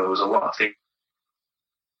 There was a lot of things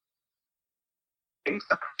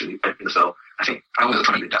that actually in the film. I think I was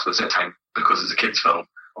trying to do that at a certain time because it's a kids' film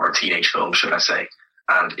or a teenage film, should I say?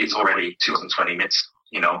 And it's already 220 minutes,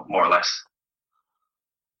 more or less.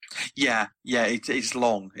 Yeah, it's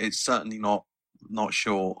long. It's certainly not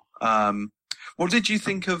short. What did you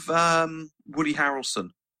think of Woody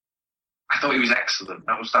Harrelson? I thought he was excellent.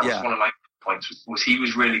 That was one of my points. Was he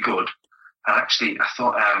was really good. And actually, I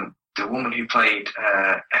thought the woman who played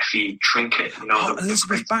Effie Trinket,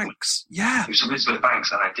 Elizabeth Banks. Yeah, it was Elizabeth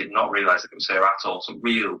Banks, and I did not realise it was her at all. So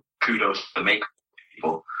real kudos to the makeup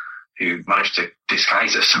people who managed to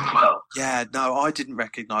disguise her so well. Yeah, no, I didn't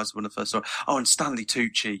recognise her when I first saw her. Oh, and Stanley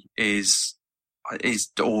Tucci is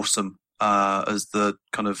awesome as the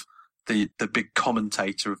kind of the big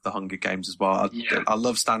commentator of the Hunger Games as well. I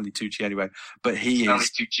love Stanley Tucci anyway, but Stanley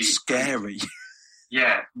Tucci, scary.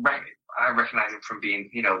 Yeah, I recognise him from being,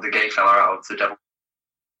 the gay fella out of The Devil.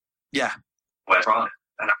 Yeah. Where's Ron?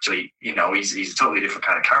 And actually, he's a totally different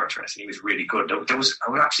kind of character, and he was really good. There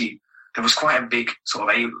was quite a big sort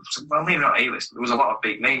of well, maybe not A-list, but there was a lot of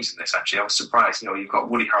big names in this, actually. I was surprised. You've got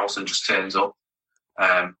Woody Harrelson just turns up.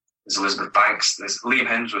 There's Elizabeth Banks. There's Liam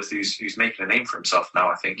Hemsworth, who's making a name for himself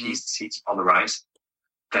now, I think. He's on the rise.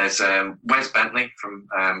 There's Wes Bentley from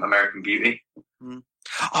American Beauty.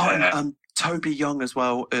 And Toby Young as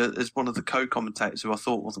well as one of the co-commentators who I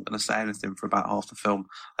thought wasn't going to say anything for about half the film,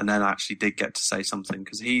 and then actually did get to say something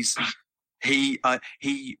because he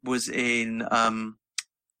was in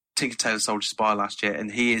Tinker Tailor Soldier Spy last year,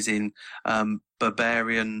 and he is in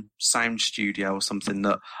Barbarian Sound Studio or something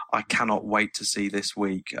that I cannot wait to see this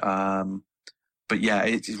week. But yeah,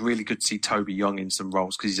 it's really good to see Toby Young in some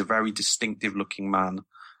roles because he's a very distinctive looking man,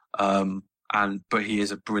 but he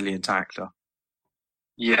is a brilliant actor.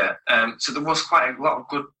 Yeah, so there was quite a lot of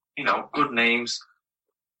good, good names,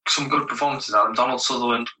 some good performances. Donald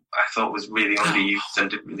Sutherland, I thought, was really underused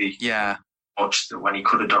and didn't really much when he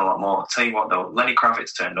could have done a lot more. I'll tell you what, though, Lenny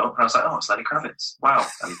Kravitz turned up, and I was like, oh, it's Lenny Kravitz. Wow,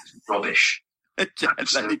 and rubbish.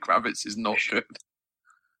 Lenny Kravitz is not good.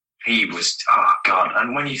 He was, oh, God.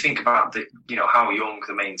 And when you think about how young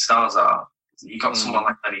the main stars are, you got someone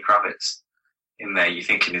like Lenny Kravitz in there, you're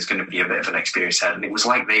thinking is going to be a bit of an experienced head, and it was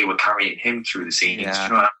like they were carrying him through the scenes.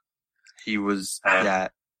 Yeah. He was,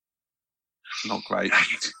 not great.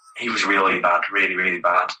 He was really bad, really, really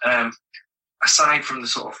bad. Aside from the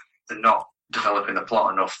sort of the not developing the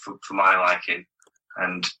plot enough for my liking,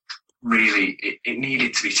 and really it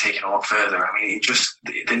needed to be taken a lot further. I mean,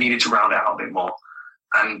 they needed to round it out a bit more,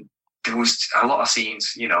 and there was a lot of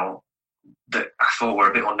scenes, that I thought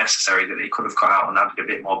were a bit unnecessary that they could have cut out and added a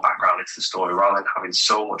bit more background into the story rather than having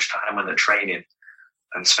so much time on the training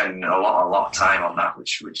and spending a lot of time on that,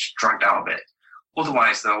 which dragged out a bit.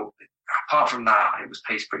 Otherwise, though, apart from that, it was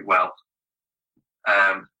paced pretty well,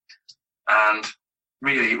 and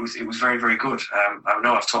really, it was very, very good. I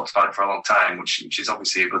know I've talked about it for a long time, which is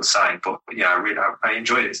obviously a good sign. But yeah, I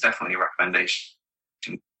enjoyed it. It's definitely a recommendation.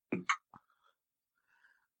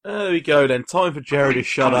 There we go then. Time for Jerry to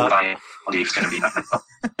shut up.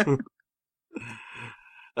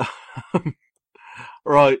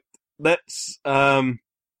 Right, let's go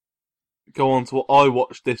on to what I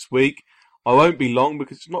watched this week. I won't be long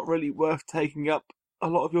because it's not really worth taking up a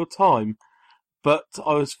lot of your time. But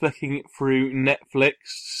I was flicking through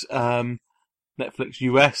Netflix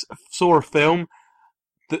US, saw a film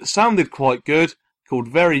that sounded quite good called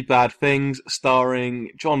Very Bad Things,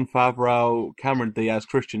 starring Jon Favreau, Cameron Diaz,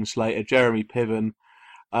 Christian Slater, Jeremy Piven.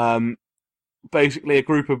 Basically a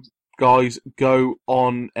group of guys go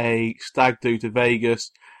on a stag do to Vegas,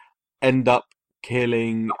 end up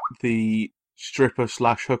killing the stripper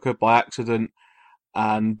 / hooker by accident,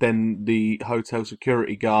 and then the hotel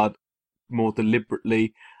security guard more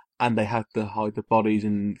deliberately, and they had to hide the bodies,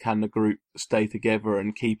 and can the group stay together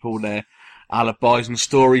and keep all their alibis and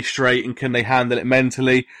stories straight, and can they handle it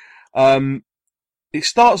mentally? It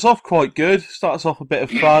starts off quite good, starts off a bit of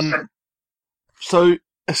fun. So,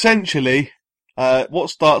 essentially, what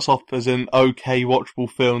starts off as an okay watchable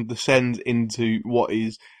film descends into what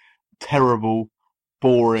is terrible,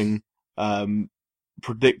 boring,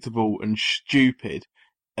 predictable and stupid,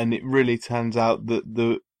 and it really turns out that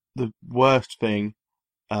the worst thing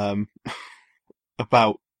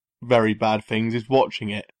about very bad things is watching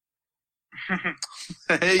it.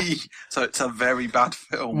 Hey, so it's a very bad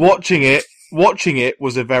film. Watching it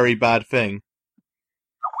was a very bad thing.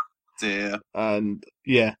 Dear. And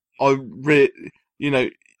yeah, you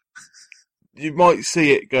might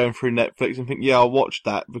see it going through Netflix and think, yeah, I'll watch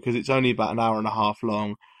that because it's only about an hour and a half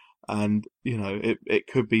long, and it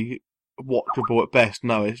could be watchable at best.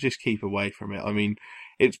 No, it's just keep away from it. I mean,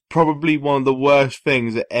 it's probably one of the worst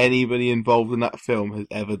things that anybody involved in that film has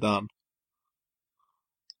ever done.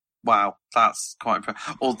 Wow, that's quite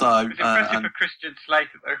impressive. Although it's impressive for Christian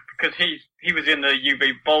Slater though, because he was in the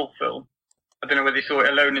Uwe Boll film. I don't know whether you saw it,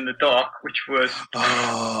 Alone in the Dark, which was...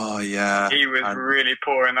 Oh, yeah. He was really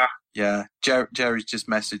poor in that. Yeah, Jerry's just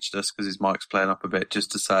messaged us because his mic's playing up a bit,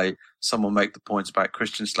 just to say someone make the points about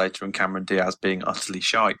Christian Slater and Cameron Diaz being utterly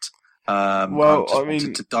shite. I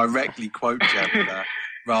wanted to directly quote Jerry there,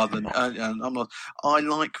 rather than... and I'm not... I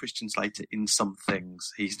like Christian Slater in some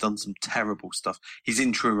things. He's done some terrible stuff. He's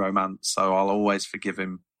in True Romance, so I'll always forgive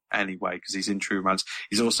him anyway, because he's in True Romance.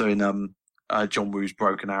 He's also in... John Woo's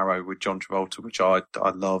Broken Arrow with John Travolta, which I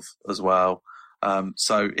love as well.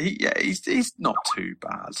 So he's not too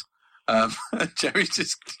bad. Jerry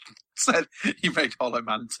just said he made Hollow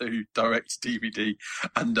Man 2 direct to DVD,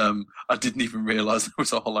 and I didn't even realise there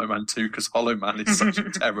was a Hollow Man 2 because Hollow Man is such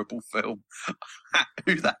a terrible film.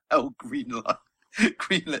 Who the hell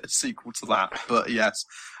greenlit a sequel to that? But yes,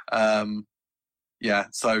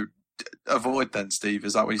 so. Avoid then, Steve.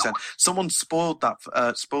 Is that what you said? Someone spoiled that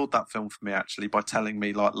film for me actually by telling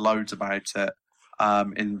me like loads about it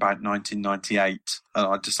in about 1998, and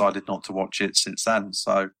I decided not to watch it since then.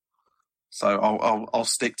 So I'll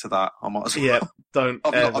stick to that. I might as well. Yeah, don't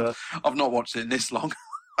ever. I've not watched it in this long.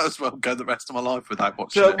 I as well go the rest of my life without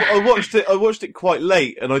watching it. I watched it quite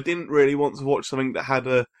late, and I didn't really want to watch something that had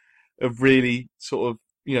a really sort of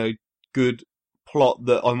good plot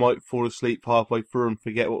that I might fall asleep halfway through and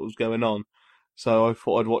forget what was going on. So I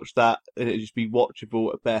thought I'd watch that, and it'd just be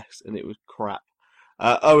watchable at best, and it was crap.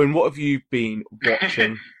 Owen, what have you been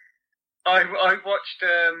watching? I watched.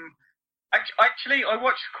 Actually, I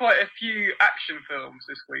watched quite a few action films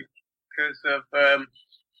this week because of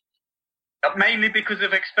mainly because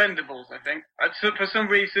of Expendables. I think for some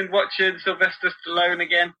reason watching Sylvester Stallone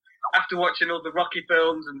again after watching all the Rocky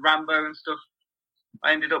films and Rambo and stuff.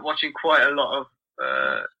 I ended up watching quite a lot of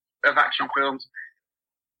action films.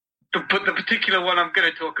 But the particular one I'm going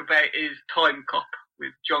to talk about is Time Cop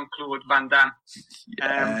with Jean-Claude Van Damme.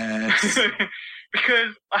 Yes.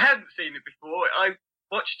 Because I hadn't seen it before. I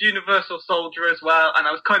watched Universal Soldier as well, and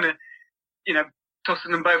I was kind of,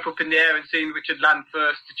 tossing them both up in the air and seeing which would land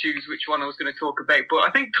first to choose which one I was going to talk about. But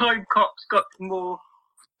I think Time Cop's got more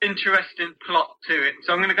interesting plot to it,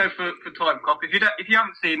 so I'm going to go for Time Cop. If you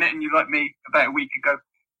haven't seen it and you like me about a week ago,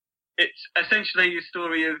 it's essentially a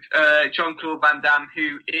story of Jean-Claude Van Damme,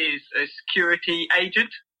 who is a security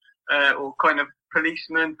agent or kind of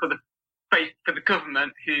policeman for the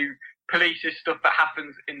government who polices stuff that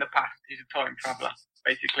happens in the past. He's a time traveller,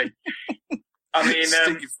 basically. I mean,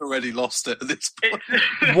 Steve's already lost it at this point.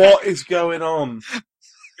 What is going on?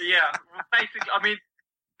 Yeah, basically, I mean,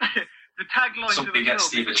 the tagline to the film... get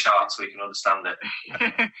Steve a chart so we can understand it.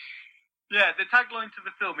 Yeah, the tagline to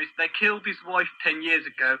the film is, they killed his wife 10 years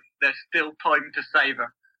ago, there's still time to save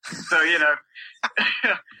her. So,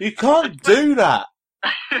 You can't do that!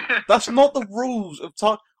 That's not the rules of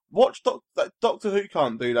time. Watch Doctor Who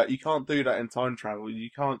can't do that. You can't do that in time travel. You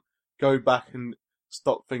can't go back and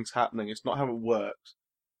stop things happening. It's not how it works.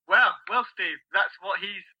 Well, Steve, that's what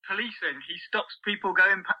he's policing. He stops people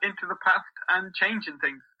going into the past and changing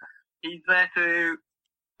things. He's there to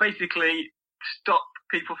basically stop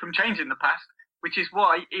people from changing the past, which is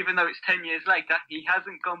why, even though it's 10 years later, he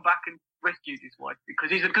hasn't gone back and rescued his wife, because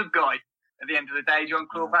he's a good guy. At the end of the day,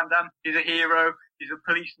 Jean-Claude Van Damme, he's a hero, he's a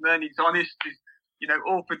policeman, he's honest, he's,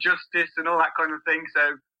 all for justice and all that kind of thing,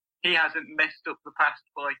 so he hasn't messed up the past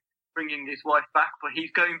by bringing his wife back, but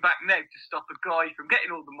he's going back now to stop a guy from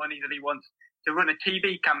getting all the money that he wants to run a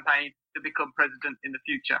TV campaign to become president in the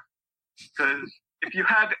future. Because if you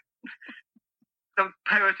had the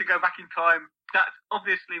power to go back in time, that's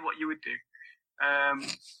obviously what you would do.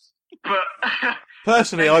 But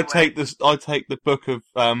personally, anyway. I'd take the book of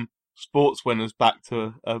sports winners back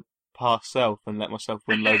to a past self and let myself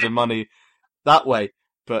win loads of money that way.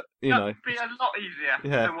 But you know, that'd be a lot easier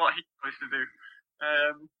Yeah. than what he's supposed to do.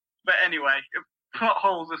 But anyway, plot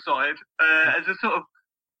holes aside, as a sort of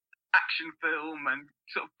action film and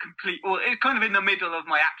sort of complete, well, it's kind of in the middle of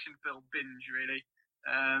my action film binge, really.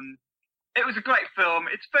 It was a great film.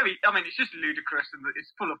 It's it's just ludicrous and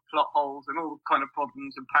it's full of plot holes and all kind of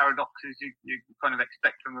problems and paradoxes you kind of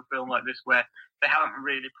expect from a film like this, where they haven't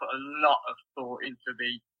really put a lot of thought into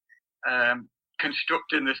the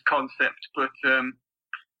constructing this concept. But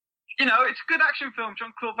it's a good action film.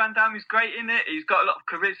 Jean-Claude Van Damme is great in it. He's got a lot of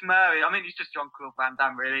charisma. I mean, he's just Jean-Claude Van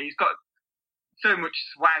Damme, really. He's got so much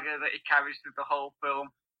swagger that he carries through the whole film.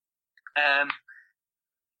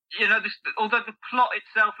 Although the plot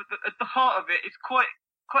itself, at the heart of it, is quite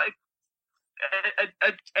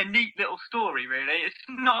a neat little story, really. It's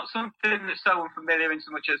not something that's so unfamiliar in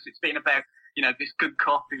so much as it's been about, this good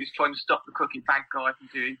cop who's trying to stop the crooked bad guy from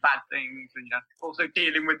doing bad things, and also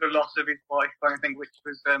dealing with the loss of his wife, kind of thing, which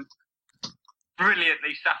was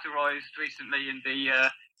brilliantly satirised recently in the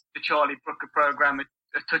Charlie Brooker programme, A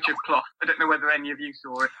Touch of Cloth. I don't know whether any of you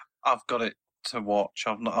saw it. I've got it to watch.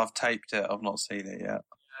 I've taped it. I've not seen it yet.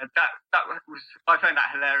 That was, I found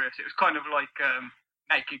that hilarious. It was kind of like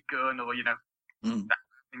Naked Gun, or that thing.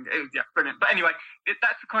 It was brilliant. But anyway,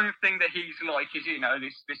 that's the kind of thing that he's like. Is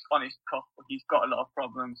this honest cop? He's got a lot of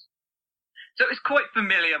problems, so it's quite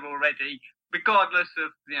familiar already, regardless of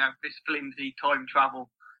this flimsy time travel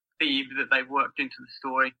theme that they've worked into the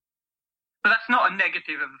story. But that's not a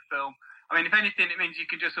negative of the film. I mean, if anything, it means you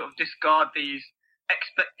can just sort of discard these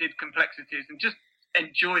expected complexities and just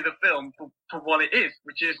enjoy the film for what it is,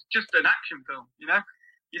 which is just an action film. You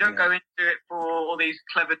don't go into it for all these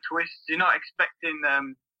clever twists. You're not expecting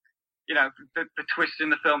the twists in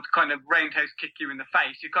the film to kind of roundhouse kick you in the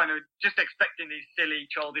face. You're kind of just expecting these silly,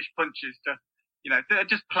 childish punches to they're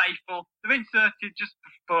just playful. They're inserted just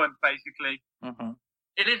for fun, basically. Mm-hmm.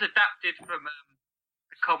 It is adapted from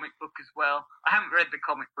the comic book as well. I haven't read the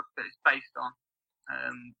comic book that it's based on.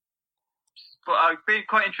 But I've been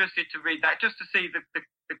quite interested to read that just to see the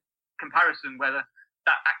comparison, whether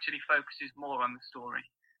that actually focuses more on the story.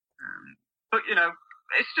 But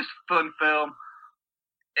it's just a fun film.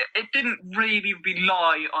 It didn't really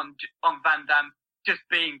rely on Van Damme just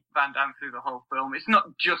being Van Damme through the whole film. It's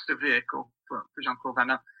not just a vehicle for Jean-Claude Van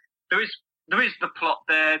Damme. There is the plot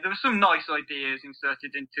there. There were some nice ideas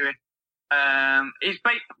inserted into it.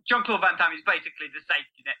 Jean-Claude Van Damme is basically the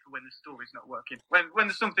safety net for when the story's not working. When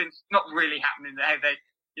there's something's not really happening there,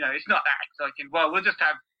 it's not that exciting. Well, we'll just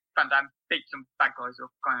have Van Damme beat some bad guys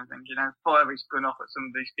up, kind of thing. Fire his gun off at some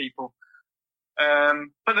of these people.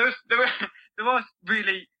 But there are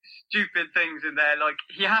really stupid things in there. Like,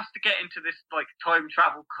 he has to get into this time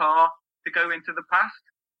travel car to go into the past.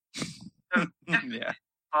 So, Yeah.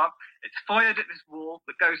 It's fired at this wall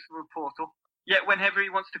that goes through a portal. Yet whenever he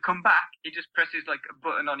wants to come back, he just presses a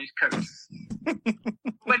button on his coat.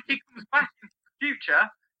 When he comes back in the future,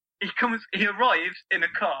 he arrives in a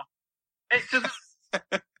car. It just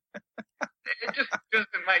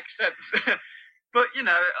doesn't make sense. But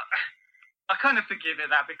I kind of forgive it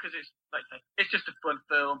that, because it's just a fun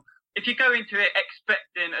film. If you go into it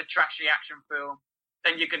expecting a trashy action film,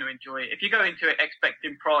 then you're going to enjoy it. If you go into it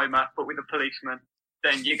expecting Primer but with a policeman,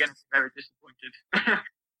 then you're going to be very disappointed.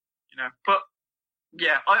 But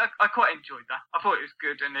yeah, I quite enjoyed that. I thought it was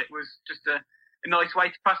good, and it was just a nice way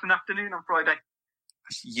to pass an afternoon on Friday.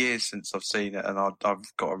 It's years since I've seen it, and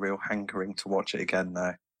I've got a real hankering to watch it again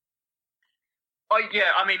now. Like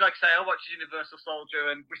I say, I watched Universal Soldier,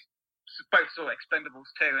 and we both saw Expendables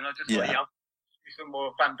 2, and I just thought, I'll do some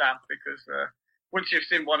more Van Damme, because once you've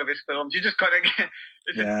seen one of his films, you just kind of get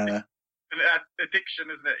an addiction,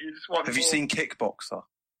 isn't it? You just want Have more. you seen Kickboxer?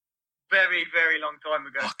 Very, very long time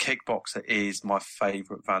ago. Oh, Kickboxer is my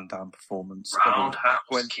favourite Van Damme performance.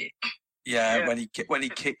 Roundhouse kick. Yeah, when he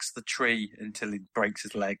kicks the tree until he breaks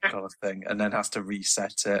his leg, kind of thing, and then has to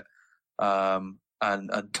reset it.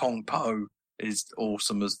 And Tong Po is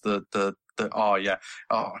awesome as the God, I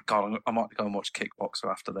might go and watch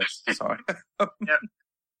Kickboxer after this. Sorry. Yeah,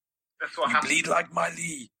 that's what happened. Bleed like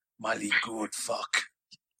Miley, good fuck.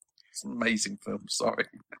 It's an amazing film. Sorry.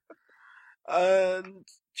 And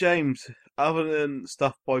James, other than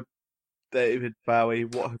stuff by David Bowie,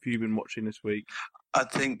 what have you been watching this week? I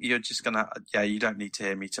think you're just gonna. Yeah, you don't need to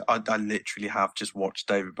hear me. I literally have just watched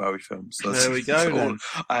David Bowie films. So there we go.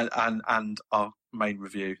 Then. And our main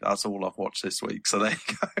review. That's all I've watched this week. So there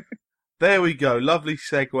you go. There we go. Lovely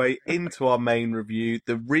segue into our main review.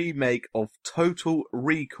 The remake of Total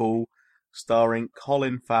Recall, starring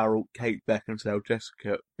Colin Farrell, Kate Beckinsale,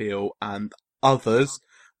 Jessica Biel, and others.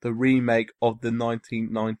 The remake of the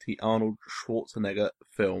 1990 Arnold Schwarzenegger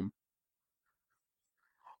film.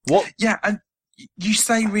 What? Yeah, and you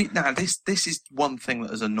say now this is one thing that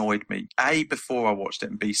has annoyed me. A, before I watched it,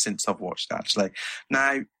 and B, since I've watched it. Actually,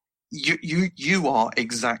 now you are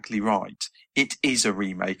exactly right. It is a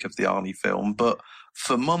remake of the Arnie film, but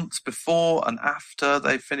for months before and after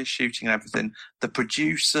they finished shooting and everything, the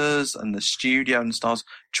producers and the studio and stars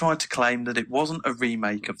tried to claim that it wasn't a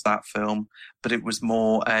remake of that film, but it was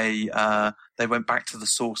more they went back to the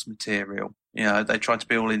source material. You know, they tried to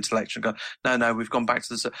be all intellectual and go, no, we've gone back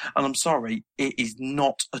to the... And I'm sorry, it is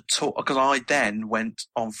not at all... Because I then went,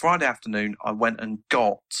 on Friday afternoon, I went and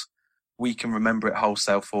got We Can Remember It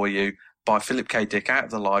Wholesale For You by Philip K. Dick out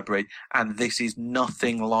of the library, and this is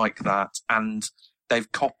nothing like that. And they've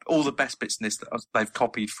all the best bits in this that they've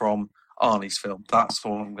copied from Arnie's film. That's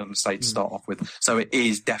all I'm going to say to start off with. So it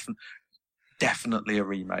is definitely a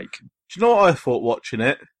remake. Do you know what I thought watching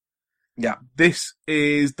it? Yeah. This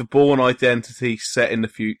is the Bourne Identity set in the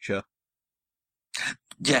future.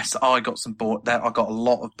 Yes, I got a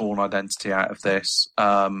lot of Bourne Identity out of this.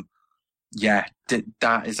 Yeah,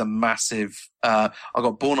 that is a massive... I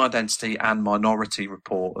got Bourne Identity and Minority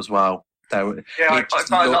Report as well. It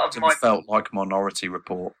just looked and felt like Minority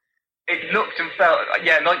Report. It looked and felt,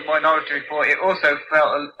 like Minority Report. It also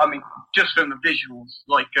felt, just from the visuals,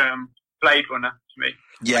 like Blade Runner to me.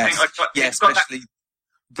 Yes, especially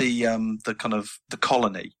the kind of the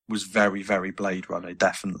colony was very, very Blade Runner,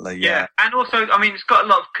 definitely. Yeah, and also, it's got a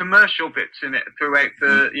lot of commercial bits in it throughout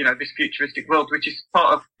the, this futuristic world, which is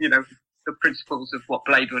part of, the principles of what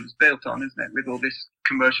Blade Runner's built on, isn't it? With all this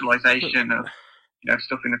commercialization of,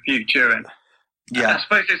 stuff in the future, and I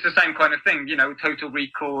suppose it's the same kind of thing. Total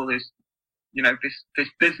Recall is, this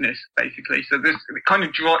business basically. So this it kind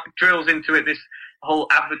of drills into it. This whole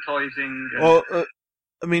advertising. Well,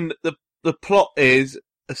 the plot is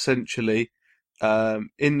essentially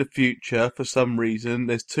in the future. For some reason,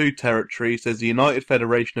 there's two territories. There's the United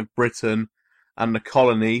Federation of Britain and the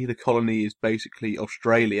colony. The colony is basically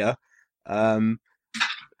Australia.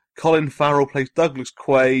 Colin Farrell plays Douglas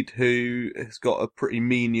Quaid, who has got a pretty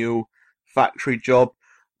menial factory job,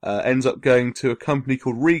 ends up going to a company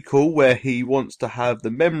called Recall, where he wants to have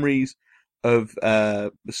the memories of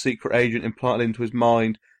the secret agent implanted into his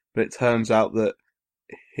mind, but it turns out that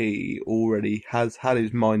he already has had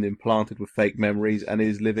his mind implanted with fake memories and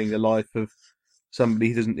is living the life of somebody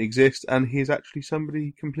who doesn't exist, and he is actually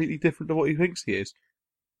somebody completely different to what he thinks he is.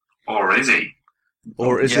 Or is he?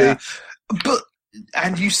 Or is he? But,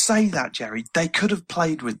 and you say that, Jerry, they could have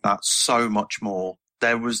played with that so much more.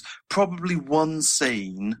 There was probably one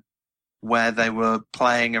scene where they were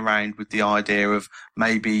playing around with the idea of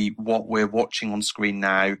maybe what we're watching on screen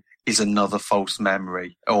now is another false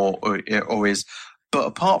memory, or is. But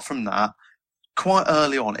apart from that, quite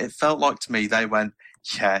early on, it felt like to me they went,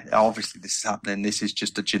 yeah, obviously this is happening. This is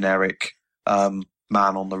just a generic Man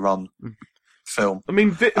on the Run film.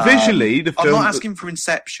 Visually, the film... I'm not asking for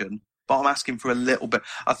Inception, but I'm asking for a little bit.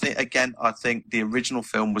 I think the original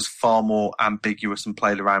film was far more ambiguous and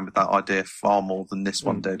played around with that idea far more than this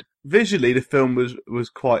one did. Visually, the film was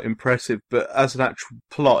quite impressive, but as an actual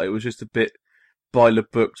plot, it was just a bit by the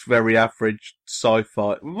books, very average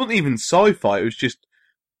sci-fi. It wasn't even sci-fi, it was just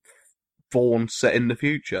Bourne set in the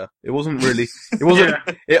future. It wasn't really... It wasn't...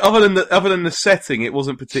 Other than the setting, it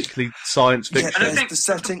wasn't particularly science fiction. Yeah, and I think the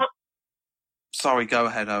setting... Sorry, go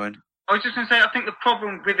ahead, Owen. I was just going to say, I think the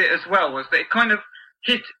problem with it as well was that it kind of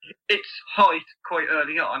hit its height quite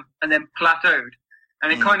early on and then plateaued.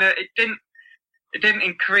 And it didn't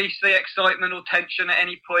increase the excitement or tension at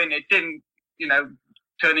any point. It didn't,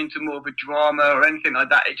 turn into more of a drama or anything like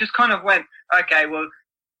that. It just kind of went, okay, well,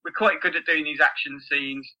 we're quite good at doing these action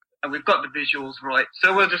scenes and we've got the visuals right,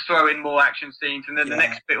 so we'll just throw in more action scenes, and then the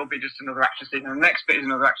next bit will be just another action scene, and the next bit is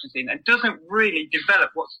another action scene, and it doesn't really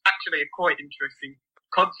develop what's actually a quite interesting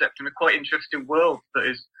concept and a quite interesting world that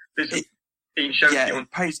is being shown to you.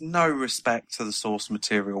 It pays no respect to the source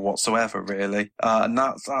material whatsoever, really, and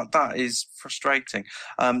that is frustrating.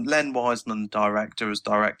 Len Wiseman, the director, has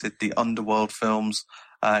directed the Underworld films.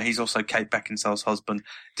 He's also Kate Beckinsale's husband.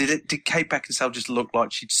 Did Kate Beckinsale just look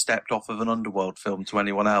like she'd stepped off of an Underworld film to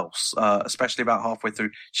anyone else? Especially about halfway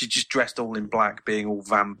through, she just dressed all in black, being all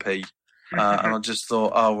vampy. and I just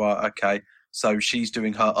thought, oh right, okay, so she's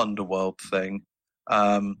doing her underworld thing.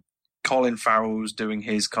 Colin Farrell's doing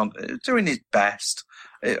his best.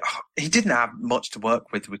 He didn't have much to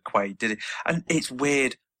work with Quaid, did he? And it's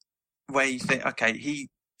weird where you think, okay,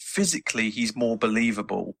 he's more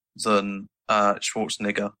believable than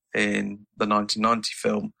Schwarzenegger in the 1990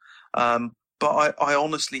 film. But I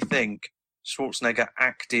honestly think Schwarzenegger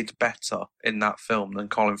acted better in that film than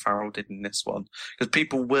Colin Farrell did in this one. Because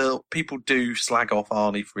people do slag off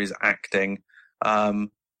Arnie for his acting,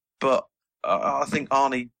 but I think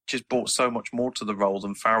Arnie just brought so much more to the role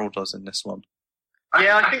than Farrell does in this one.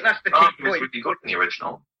 Yeah, I think that's the key Arnie was point. really good in the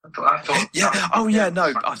original. I thought Yeah. Oh, yeah.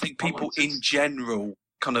 No, I think people in general,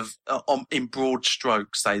 kind of in broad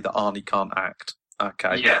strokes, say that Arnie can't act.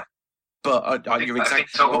 Okay. Yeah. But you're I exactly.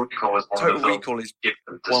 think Total Recall is one Total of the Recall is films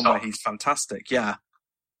to one stop. where he's fantastic. Yeah.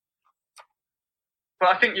 But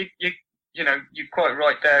I think you're quite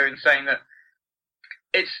right there in saying that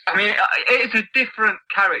it's a different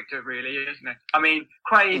character, really, isn't it? I mean,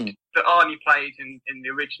 Quaid that Arnie played in the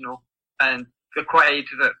original and the Quaid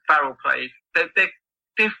that Farrell played, they're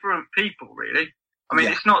different people, really. I mean,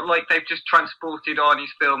 It's not like they've just transported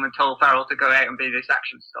Arnie's film and told Farrell to go out and be this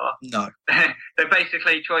action star. No. They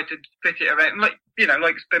basically tried to fit it around, like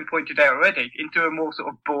it's been pointed out already, into a more sort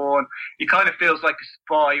of born. He kind of feels like a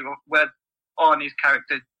spy, where Arnie's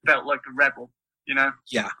character felt like a rebel.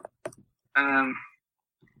 Yeah.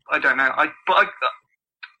 I don't know.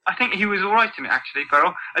 I think he was all right in it, actually,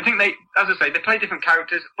 Farrell. I think they play different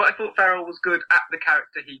characters, but I thought Farrell was good at the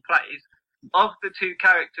character he plays. Of the two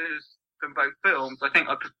characters from both films, I think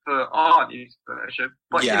I prefer Arnie's version.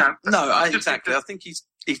 But, exactly. I think he's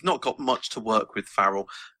not got much to work with, Farrell.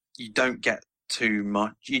 You don't get too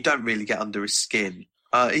much. You don't really get under his skin.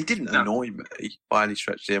 He didn't annoy me by any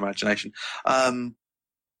stretch of the imagination.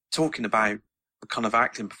 Talking about the kind of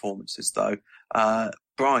acting performances, though,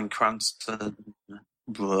 Bryan Cranston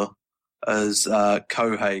as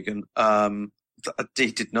Cohagen,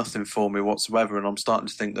 he did nothing for me whatsoever, and I'm starting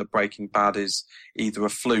to think that Breaking Bad is either a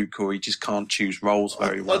fluke or he just can't choose roles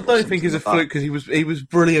very well. I don't think it's a fluke because he was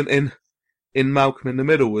brilliant in Malcolm in the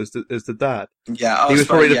Middle as the dad. Yeah, he was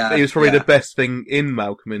probably the best thing in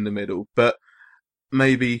Malcolm in the Middle, but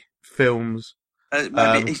maybe films.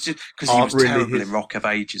 Maybe it's just because he was really terrible in Rock of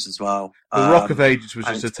Ages as well. The Rock of Ages was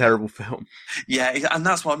just a terrible film. Yeah, and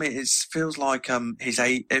that's what I mean. It feels like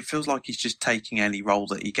it feels like he's just taking any role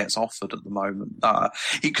that he gets offered at the moment.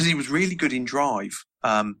 Because he was really good in Drive.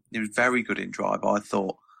 He was very good in Drive, I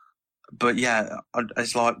thought. But yeah,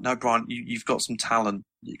 it's like, no, Brian, you've got some talent.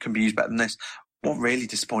 You can be used better than this. What really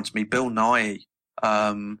disappointed me, Bill Nighy.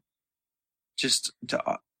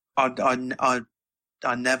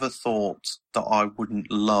 I never thought that I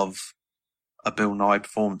wouldn't love a Bill Nighy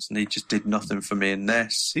performance, and he just did nothing for me in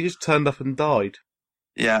this. He just turned up and died.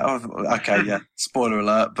 Yeah, okay, yeah. Spoiler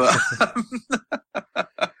alert, but...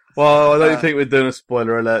 Well, I don't think we're doing a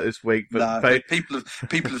spoiler alert this week, but no, people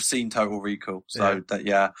have seen Total Recall, so but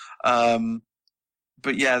yeah,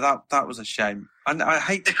 that was a shame. And I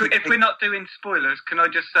hate if we're not doing spoilers, can I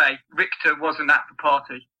just say Richter wasn't at the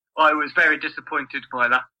party? I was very disappointed by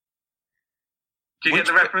that. Do you get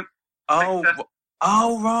the reference? Oh,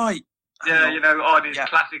 right. Yeah, Arnie's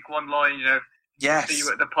classic one line, yes. See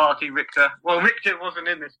you at the party, Richter. Well, Richter wasn't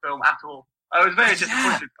in this film at all. I was very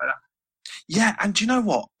disappointed by that. Yeah, and do you know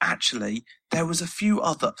what? Actually, there was a few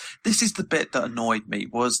other... This is the bit that annoyed me,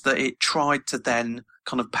 was that it tried to then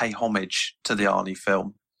kind of pay homage to the Arnie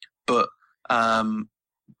film, but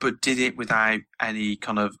did it without any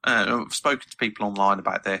kind of... I've spoken to people online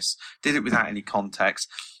about this. Did it without any context.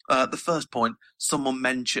 The first point, someone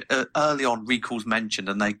mentioned... early on, Recall's mentioned,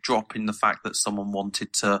 and they drop in the fact that someone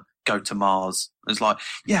wanted to go to Mars. It's like,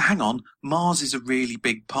 yeah, hang on. Mars is a really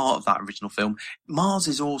big part of that original film. Mars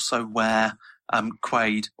is also where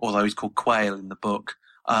Quaid, although he's called Quail in the book,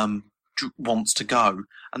 wants to go.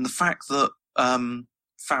 And the fact that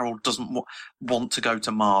Farrell doesn't want to go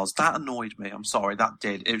to Mars, that annoyed me. I'm sorry, that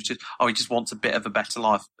did. It was just, he just wants a bit of a better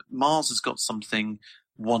life. Mars has got something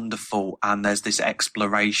wonderful, and there's this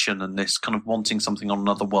exploration and this kind of wanting something on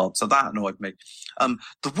another world. So that annoyed me.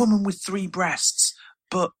 The woman with 3 breasts,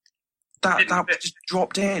 but that just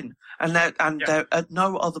dropped in, and there, at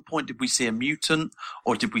no other point did we see a mutant,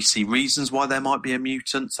 or did we see reasons why there might be a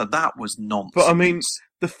mutant. So that was nonsense. But I mean,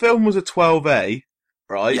 the film was a 12A,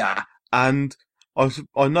 right? Yeah, and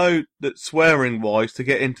I know that swearing wise, to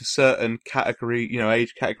get into certain category,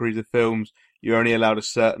 age categories of films, you're only allowed a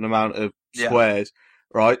certain amount of swears,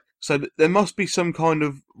 right? So there must be some kind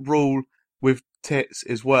of rule with tits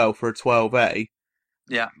as well for a 12A.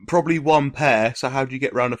 Yeah, probably 1 pair. So how do you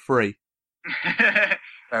get round a 3?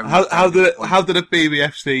 How did a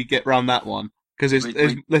BBFC get round that one? Because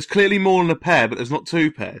there's clearly more than a pair, but there's not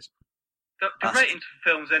two pairs. The ratings for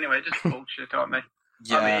films anyway are just bullshit, aren't they?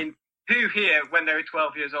 Yeah. I mean, who here, when they were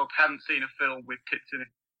 12 years old, hadn't seen a film with tits in it?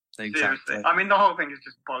 Exactly. Seriously. I mean, the whole thing is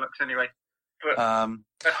just bollocks anyway. But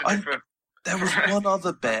that's a different... There was one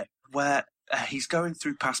other bit where he's going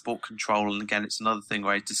through passport control, and again, it's another thing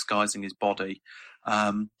where he's disguising his body.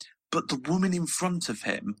 But the woman in front of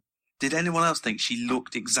him, did anyone else think she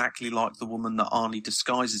looked exactly like the woman that Arnie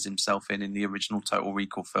disguises himself in the original Total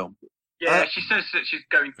Recall film? Yeah, she says that she's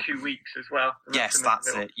going 2 weeks as well. Yes, that's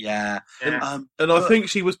it, yeah. And I think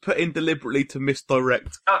she was put in deliberately to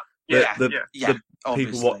misdirect the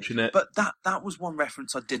people watching it. But that was one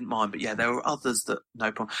reference I didn't mind. But yeah, there were others that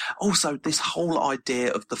no problem. Also, this whole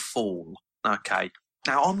idea of the fall. Okay,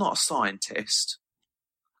 now I'm not a scientist.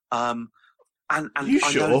 And you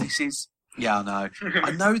I sure? know this is. Yeah, I know.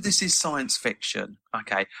 I know this is science fiction,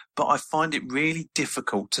 okay, but I find it really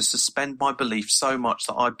difficult to suspend my belief so much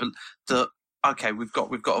that okay, we've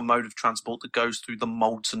got a mode of transport that goes through the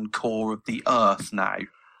molten core of the Earth now.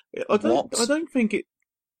 I don't think it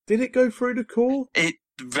did. It go through the core? Right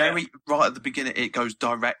at the beginning, it goes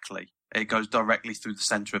directly. It goes directly through the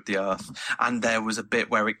centre of the Earth, and there was a bit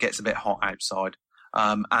where it gets a bit hot outside.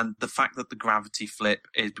 And the fact that the gravity flip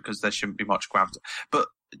is because there shouldn't be much gravity, but.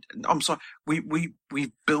 I'm sorry. We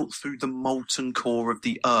built through the molten core of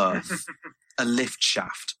the Earth a lift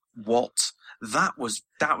shaft. What? That was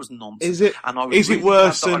nonsense. Is it? Is it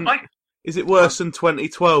worse than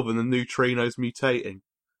 2012 and the neutrinos mutating?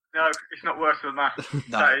 No, it's not worse than that.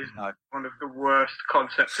 That is one of the worst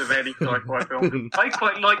concepts of any sci-fi film. I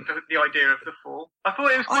quite liked the idea of the fall. I thought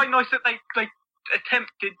it was quite nice that they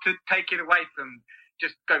attempted to take it away from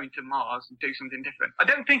just going to Mars and do something different. I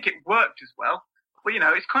don't think it worked as well. Well,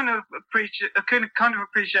 it's kind of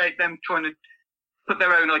appreciate them trying to put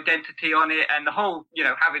their own identity on it, and the whole,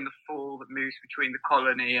 having the fall that moves between the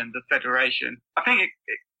colony and the Federation. I think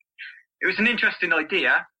it was an interesting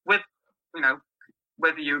idea. With,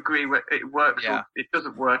 whether you agree it works or it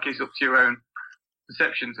doesn't work is up to your own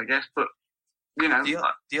perceptions, I guess. But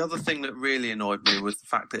the other thing that really annoyed me was the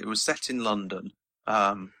fact that it was set in London.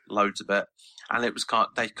 Loads of it, and it was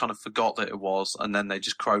they kind of forgot that it was, and then they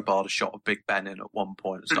just crowbarred a shot of Big Ben in at one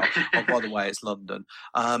point and stuff. Oh, by the way, it's London.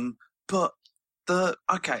 But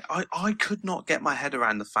I could not get my head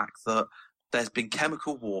around the fact that there's been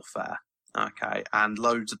chemical warfare, okay, and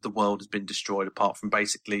loads of the world has been destroyed apart from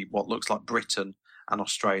basically what looks like Britain and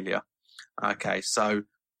Australia. Okay, so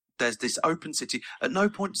there's this open city. At no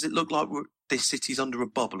point does it look like this city's under a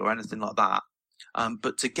bubble or anything like that.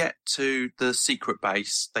 But to get to the secret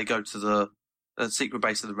base, they go to the secret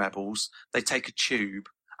base of the rebels. They take a tube,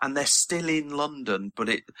 and they're still in London. But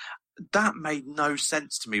that made no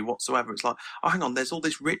sense to me whatsoever. It's like, oh, hang on, there's all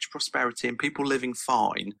this rich prosperity and people living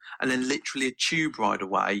fine, and then literally a tube ride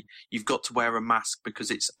away, you've got to wear a mask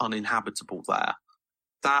because it's uninhabitable there.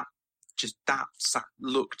 That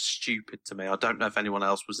looked stupid to me. I don't know if anyone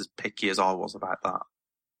else was as picky as I was about that.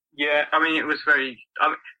 Yeah, I mean, it was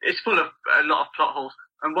it's full of a lot of plot holes.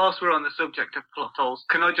 And whilst we're on the subject of plot holes,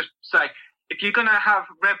 can I just say, if you're going to have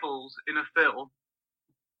rebels in a film,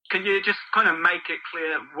 can you just kind of make it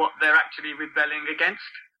clear what they're actually rebelling against?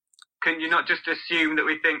 Can you not just assume that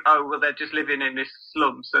we think, oh, well, they're just living in this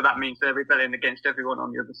slum, so that means they're rebelling against everyone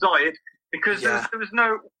on the other side? Because there was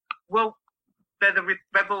no, well, they're the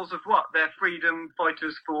rebels of what? They're freedom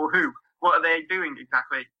fighters for who? What are they doing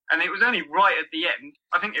exactly? And it was only right at the end.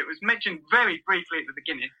 I think it was mentioned very briefly at the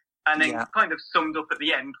beginning, and then kind of summed up at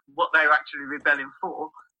the end what they were actually rebelling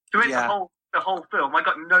for. Throughout the whole film, I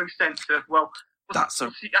got no sense of what's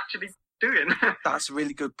he actually doing. That's a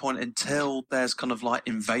really good point. Until there's kind of like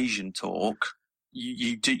invasion talk,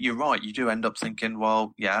 you're right. You do end up thinking,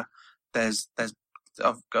 well, yeah, there's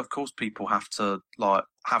of course people have to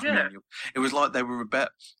have menial. It was like they were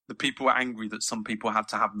the people were angry that some people had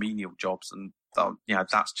to have menial jobs, and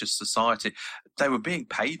that's just society. They were being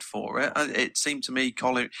paid for it. It seemed to me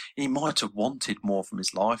Colin, he might have wanted more from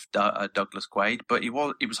his life, Douglas Quaid, but he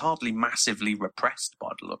was hardly massively repressed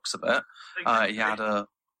by the looks of it. He had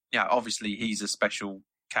obviously he's a special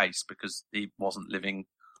case because he wasn't living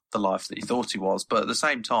the life that he thought he was, but at the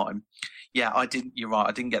same time, you're right,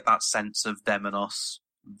 I didn't get that sense of them and us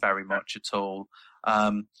very much at all.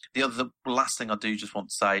 The last thing I do just want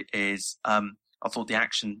to say is I thought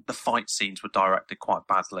the fight scenes were directed quite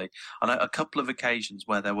badly. I know a couple of occasions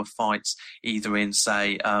where there were fights either in,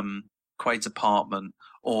 say, Quaid's apartment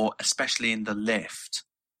or especially in the lift.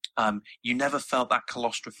 You never felt that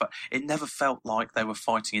claustrophobia. It never felt like they were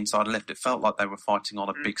fighting inside a lift. It felt like they were fighting on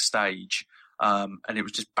a big stage. and it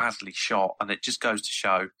was just badly shot. And it just goes to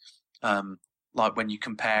show, like when you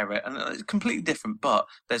compare it, and it's completely different, but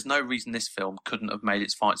there's no reason this film couldn't have made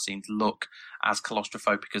its fight scenes look as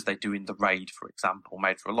claustrophobic as they do in The Raid, for example,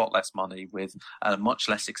 made for a lot less money with a much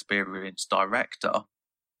less experienced director.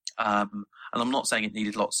 And I'm not saying it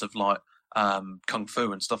needed lots of like kung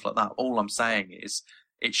fu and stuff like that. All I'm saying is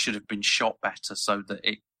it should have been shot better so that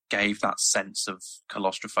it gave that sense of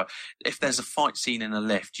claustrophobia. If there's a fight scene in a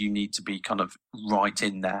lift, you need to be kind of right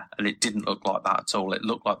in there, and it didn't look like that at all. It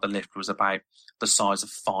looked like the lift was about the size of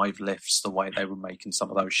 5 lifts, the way they were making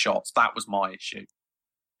some of those shots. That was my issue.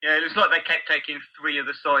 Yeah, it was like they kept taking 3 of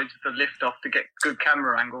the sides of the lift off to get good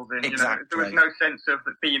camera angles in. Exactly. There was no sense of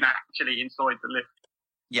it being actually inside the lift.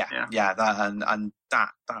 Yeah, that and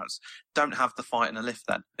that's don't have the fight in a lift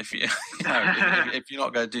then. If you, if you're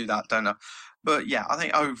not going to do that, don't know. But yeah, I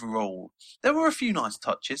think overall there were a few nice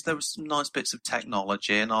touches. There were some nice bits of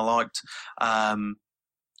technology, and I liked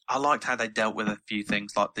how they dealt with a few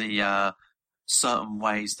things, like the certain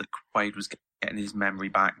ways that Quaid was getting his memory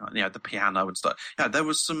back. The piano and stuff. There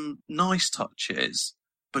was some nice touches,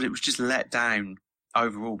 but it was just let down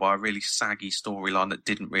overall by a really saggy storyline that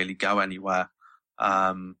didn't really go anywhere.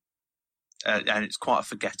 And it's quite a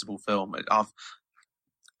forgettable film.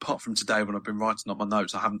 Apart from today when I've been writing up my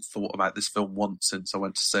notes, I haven't thought about this film once since I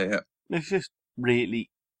went to see it. It's just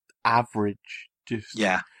really average.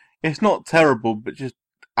 Yeah. It's not terrible, but just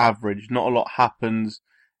average. Not a lot happens.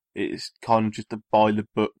 It's kind of just a by the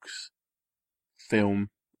books film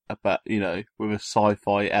about, with a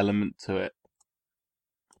sci-fi element to it.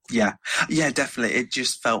 Yeah, definitely. It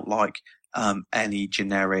just felt like any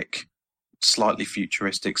generic, slightly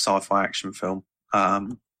futuristic sci-fi action film.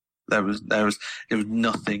 There was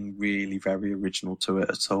nothing really very original to it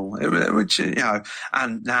at all.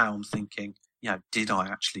 And now I'm thinking, did I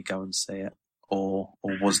actually go and see it, or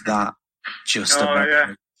was that just a memory?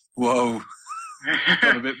 Yeah. Whoa,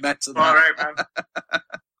 got a bit meta there. All right, man.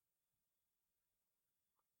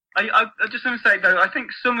 I just want to say though, I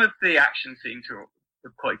think some of the action scenes were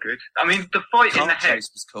quite good. I mean, the fight in the car chase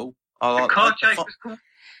was cool. The car chase was cool.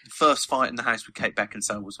 The first fight in the house with Kate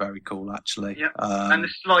Beckinsale was very cool, actually. Yeah, and the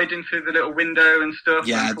sliding through the little window and stuff.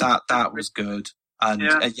 Yeah, that was good. And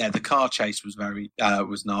the car chase was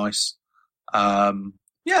was nice.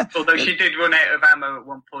 Yeah. Although she did run out of ammo at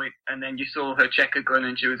one point, and then you saw her check a gun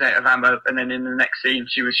and she was out of ammo, and then in the next scene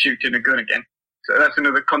she was shooting a gun again. So that's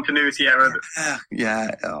another continuity error.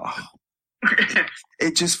 Yeah. Oh.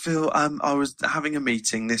 It just feels. I was having a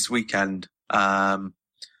meeting this weekend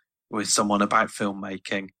with someone about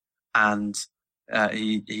filmmaking, and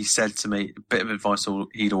he said to me, a bit of advice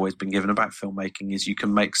he'd always been given about filmmaking is you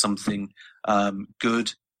can make something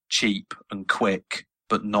good, cheap, and quick,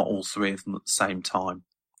 but not all 3 of them at the same time.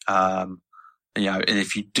 And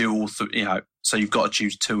if you do all three, so you've got to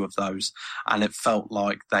choose 2 of those. And it felt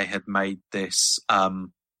like they had made this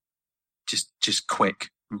just quick,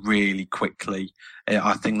 really quickly.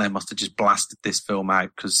 I think they must have just blasted this film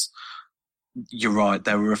out, because you're right,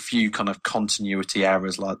 there were a few kind of continuity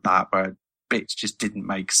errors like that where bits just didn't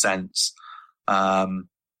make sense. And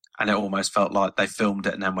it almost felt like they filmed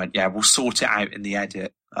it and then went, we'll sort it out in the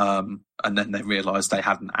edit. And then they realised they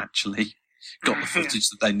hadn't actually got the footage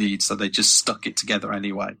that they need, so they just stuck it together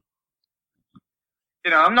anyway.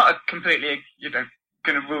 I'm not completely,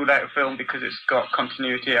 going to rule out a film because it's got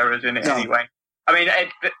continuity errors in it anyway. I mean,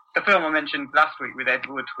 the film I mentioned last week with Ed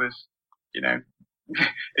Wood was,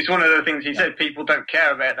 it's one of the things he said, people don't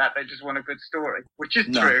care about that, they just want a good story, which is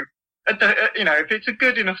true. If it's a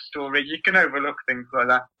good enough story, you can overlook things like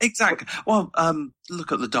that. Exactly. Well,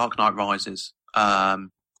 look at The Dark Knight Rises. I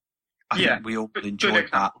think we all enjoyed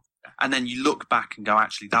that. And then you look back and go,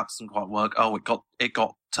 actually, that doesn't quite work. Oh, it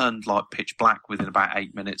got turned like pitch black within about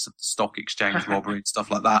 8 minutes of the stock exchange robbery and stuff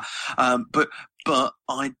like that. But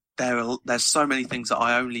there's so many things that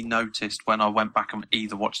I only noticed when I went back and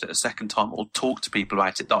either watched it a second time or talked to people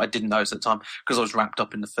about it that I didn't notice at the time because I was wrapped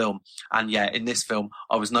up in the film. And in this film,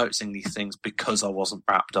 I was noticing these things because I wasn't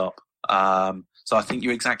wrapped up. So I think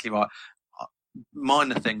you're exactly right.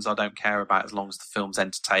 Minor things I don't care about as long as the film's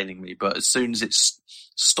entertaining me. But as soon as it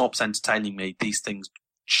stops entertaining me, these things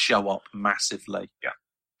show up massively. Yeah.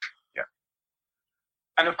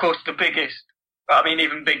 And of course, the biggest,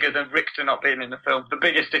 even bigger than Richter not being in the film, the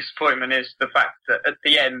biggest disappointment is the fact that at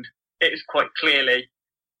the end, it is quite clearly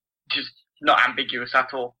just not ambiguous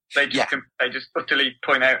at all. They just utterly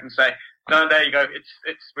point out and say, no, there you go,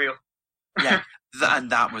 it's real. Yeah, and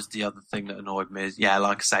that was the other thing that annoyed me.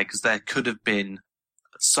 Like I say, because there could have been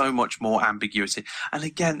so much more ambiguity. And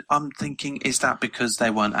again, I'm thinking, is that because they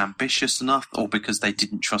weren't ambitious enough, or because they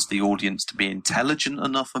didn't trust the audience to be intelligent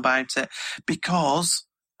enough about it? Because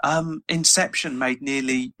Inception made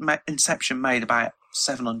about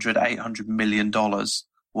 $700-800 million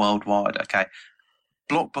worldwide. Okay,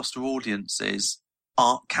 blockbuster audiences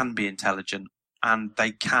can be intelligent, and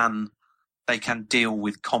they can deal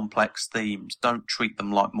with complex themes. Don't treat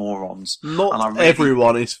them like morons. Not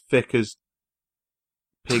everyone is thick as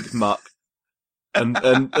pig muck,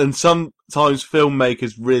 and sometimes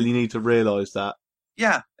filmmakers really need to realise that.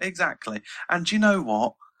 Yeah, exactly. And you know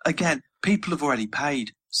what? Again, people have already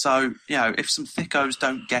paid. So, if some thickos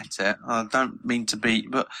don't get it, I don't mean to be,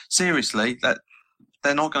 but seriously, that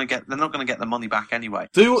they're not going to get the money back anyway.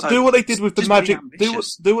 Do what they did with the Magic. Do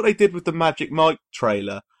what they did with the Magic Mike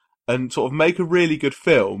trailer, and sort of make a really good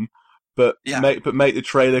film, but make the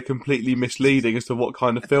trailer completely misleading as to what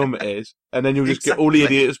kind of film it is, and then you'll just get all the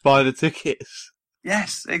idiots buying the tickets.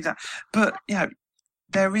 Yes, exactly. But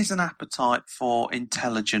there is an appetite for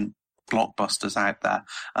intelligent blockbusters out there.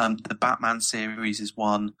 The Batman series is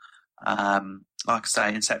one. Like I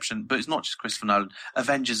say, Inception, but it's not just Christopher Nolan.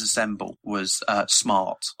 Avengers Assemble was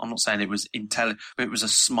smart. I'm not saying it was intelligent, but it was a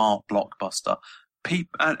smart blockbuster.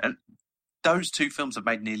 And those two films have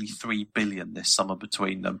made nearly $3 billion this summer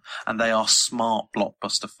between them, and they are smart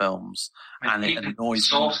blockbuster films. And it annoys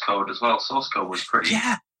Source Code as well. Source Code was pretty,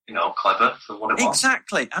 clever for what it was.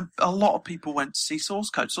 Exactly, and a lot of people went to see Source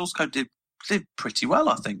Code. Source Code did pretty well,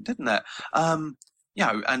 I think, didn't it?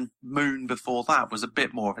 And Moon before that was a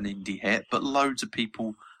bit more of an indie hit, but loads of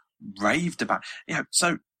people raved about it.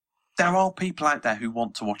 So there are people out there who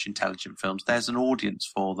want to watch intelligent films. There's an audience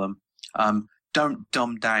for them. Don't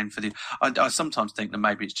dumb down for the... I sometimes think that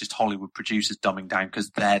maybe it's just Hollywood producers dumbing down because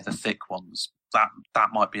they're the thick ones. That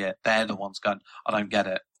might be it. They're the ones going, I don't get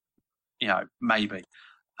it. Maybe.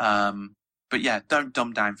 But yeah, don't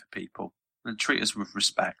dumb down for people and treat us with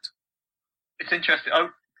respect. It's interesting.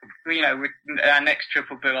 With our next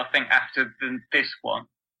triple bill, I think after this one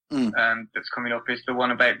that's coming up is the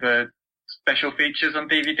one about the special features on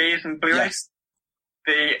DVDs and Blu-ray. Yes.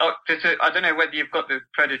 I don't know whether you've got the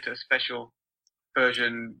Predator special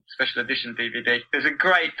edition DVD. There's a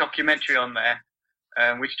great documentary on there,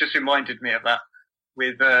 which just reminded me of that,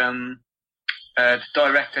 with the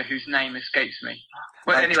director whose name escapes me.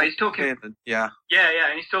 Well, anyway, he's talking. Yeah,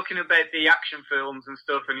 and he's talking about the action films and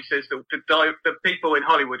stuff, and he says that the people in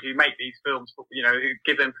Hollywood who make these films, who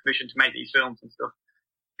give them permission to make these films and stuff.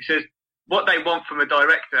 He says what they want from a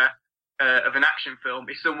director of an action film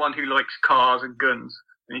is someone who likes cars and guns,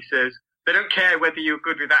 and he says they don't care whether you're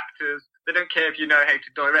good with actors, they don't care if you know how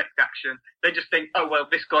to direct action. They just think, oh well,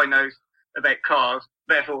 this guy knows about cars,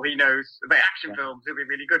 therefore he knows about action films. He'll be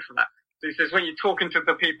really good for that. So he says when you're talking to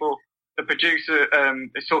the people. The producer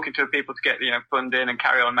is talking to people to get funding and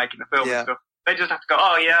carry on making the film and stuff. They just have to go,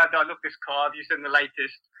 oh yeah, I love this car. Have you seen the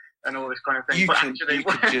latest and all this kind of thing? You can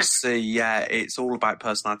just see, it's all about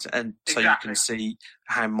personality, and so you can see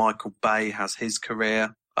how Michael Bay has his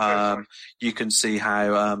career. You can see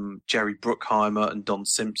how Jerry Bruckheimer and Don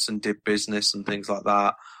Simpson did business and things like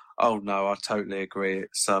that. Oh no, I totally agree.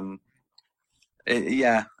 It's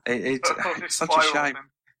it's such a shame.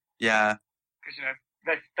 Yeah, because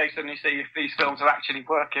they suddenly see if these films are actually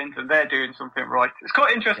working and they're doing something right. It's quite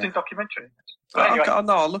an interesting documentary. Anyway.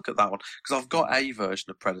 I'll look at that one because I've got a version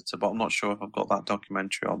of Predator, but I'm not sure if I've got that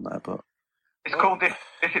documentary on there. But it's called If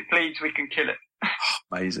It Bleeds, We Can Kill It.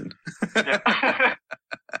 Amazing.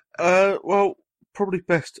 Well, probably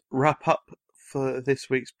best wrap up for this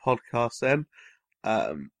week's podcast then.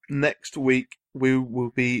 Next week we will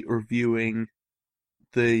be reviewing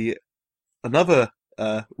another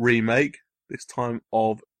remake. This time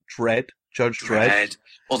of Dredd, Judge Dredd.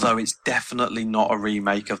 Although it's definitely not a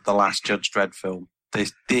remake of the last Judge Dredd film.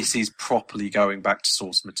 This is properly going back to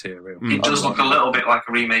source material. It does look a little bit like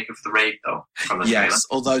a remake of The Raid, though. From the trailer.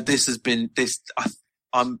 Although this has been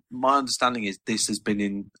my understanding is this has been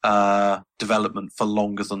in development for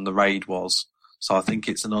longer than The Raid was. So I think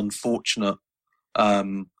it's an unfortunate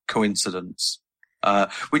coincidence,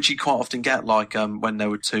 which you quite often get, like when there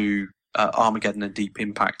were two. Armageddon and Deep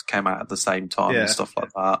Impact came out at the same time and stuff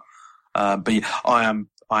like that. But yeah, I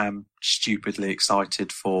am stupidly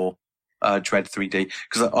excited for Dredd 3D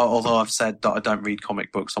because although I've said that I don't read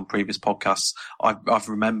comic books on previous podcasts, I've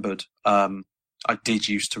remembered I did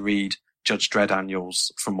used to read Judge Dredd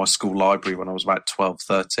annuals from my school library when I was about 12,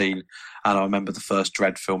 13, and I remember the first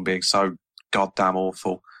Dredd film being so goddamn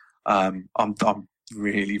awful. I'm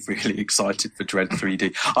really, really excited for Dredd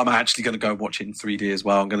 3D. I'm actually going to go watch it in 3D as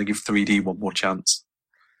well. I'm going to give 3D one more chance.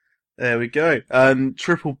 There we go.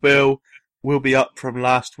 Triple bill will be up from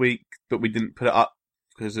last week, but we didn't put it up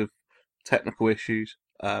because of technical issues.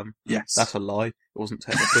 Yes. That's a lie. It wasn't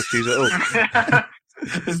technical issues at all.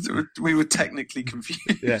 We were technically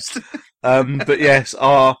confused. Yeah. But yes,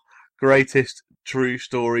 our greatest true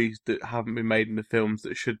stories that haven't been made into films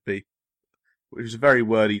that should be, which is a very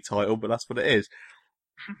wordy title, but that's what it is.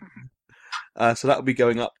 So that'll be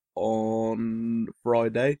going up on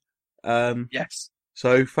Friday. Yes.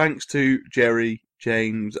 So thanks to Jerry,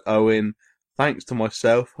 James, Owen. Thanks to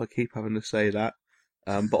myself. I keep having to say that,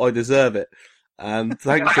 but I deserve it. And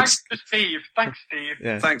thanks to Steve. Thanks, Steve.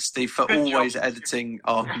 Yeah. Thanks, Steve, for Good always job. editing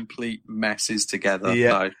our complete messes together. Yeah.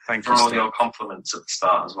 No, thank For you, all Steve. your compliments at the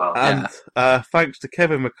start as well. And thanks to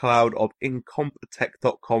Kevin MacLeod of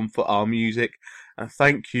Incompetech.com for our music. And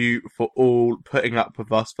thank you for all putting up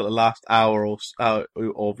with us for the last hour or so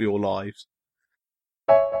of your lives.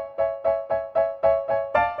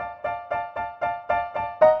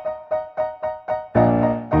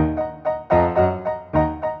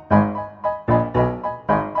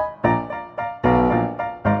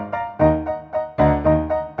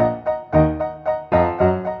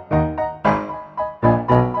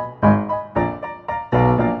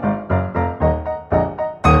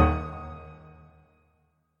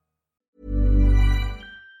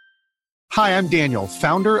 Hi, I'm Daniel,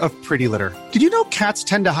 founder of Pretty Litter. Did you know cats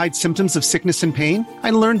tend to hide symptoms of sickness and pain? I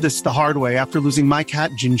learned this the hard way after losing my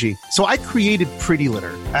cat, Gingy. So I created Pretty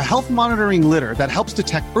Litter, a health monitoring litter that helps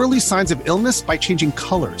detect early signs of illness by changing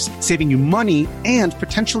colors, saving you money and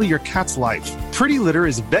potentially your cat's life. Pretty Litter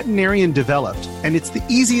is veterinarian developed, and it's the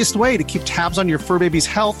easiest way to keep tabs on your fur baby's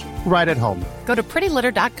health right at home. Go to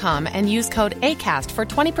prettylitter.com and use code ACAST for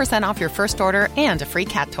 20% off your first order and a free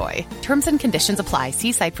cat toy. Terms and conditions apply.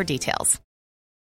 See site for details.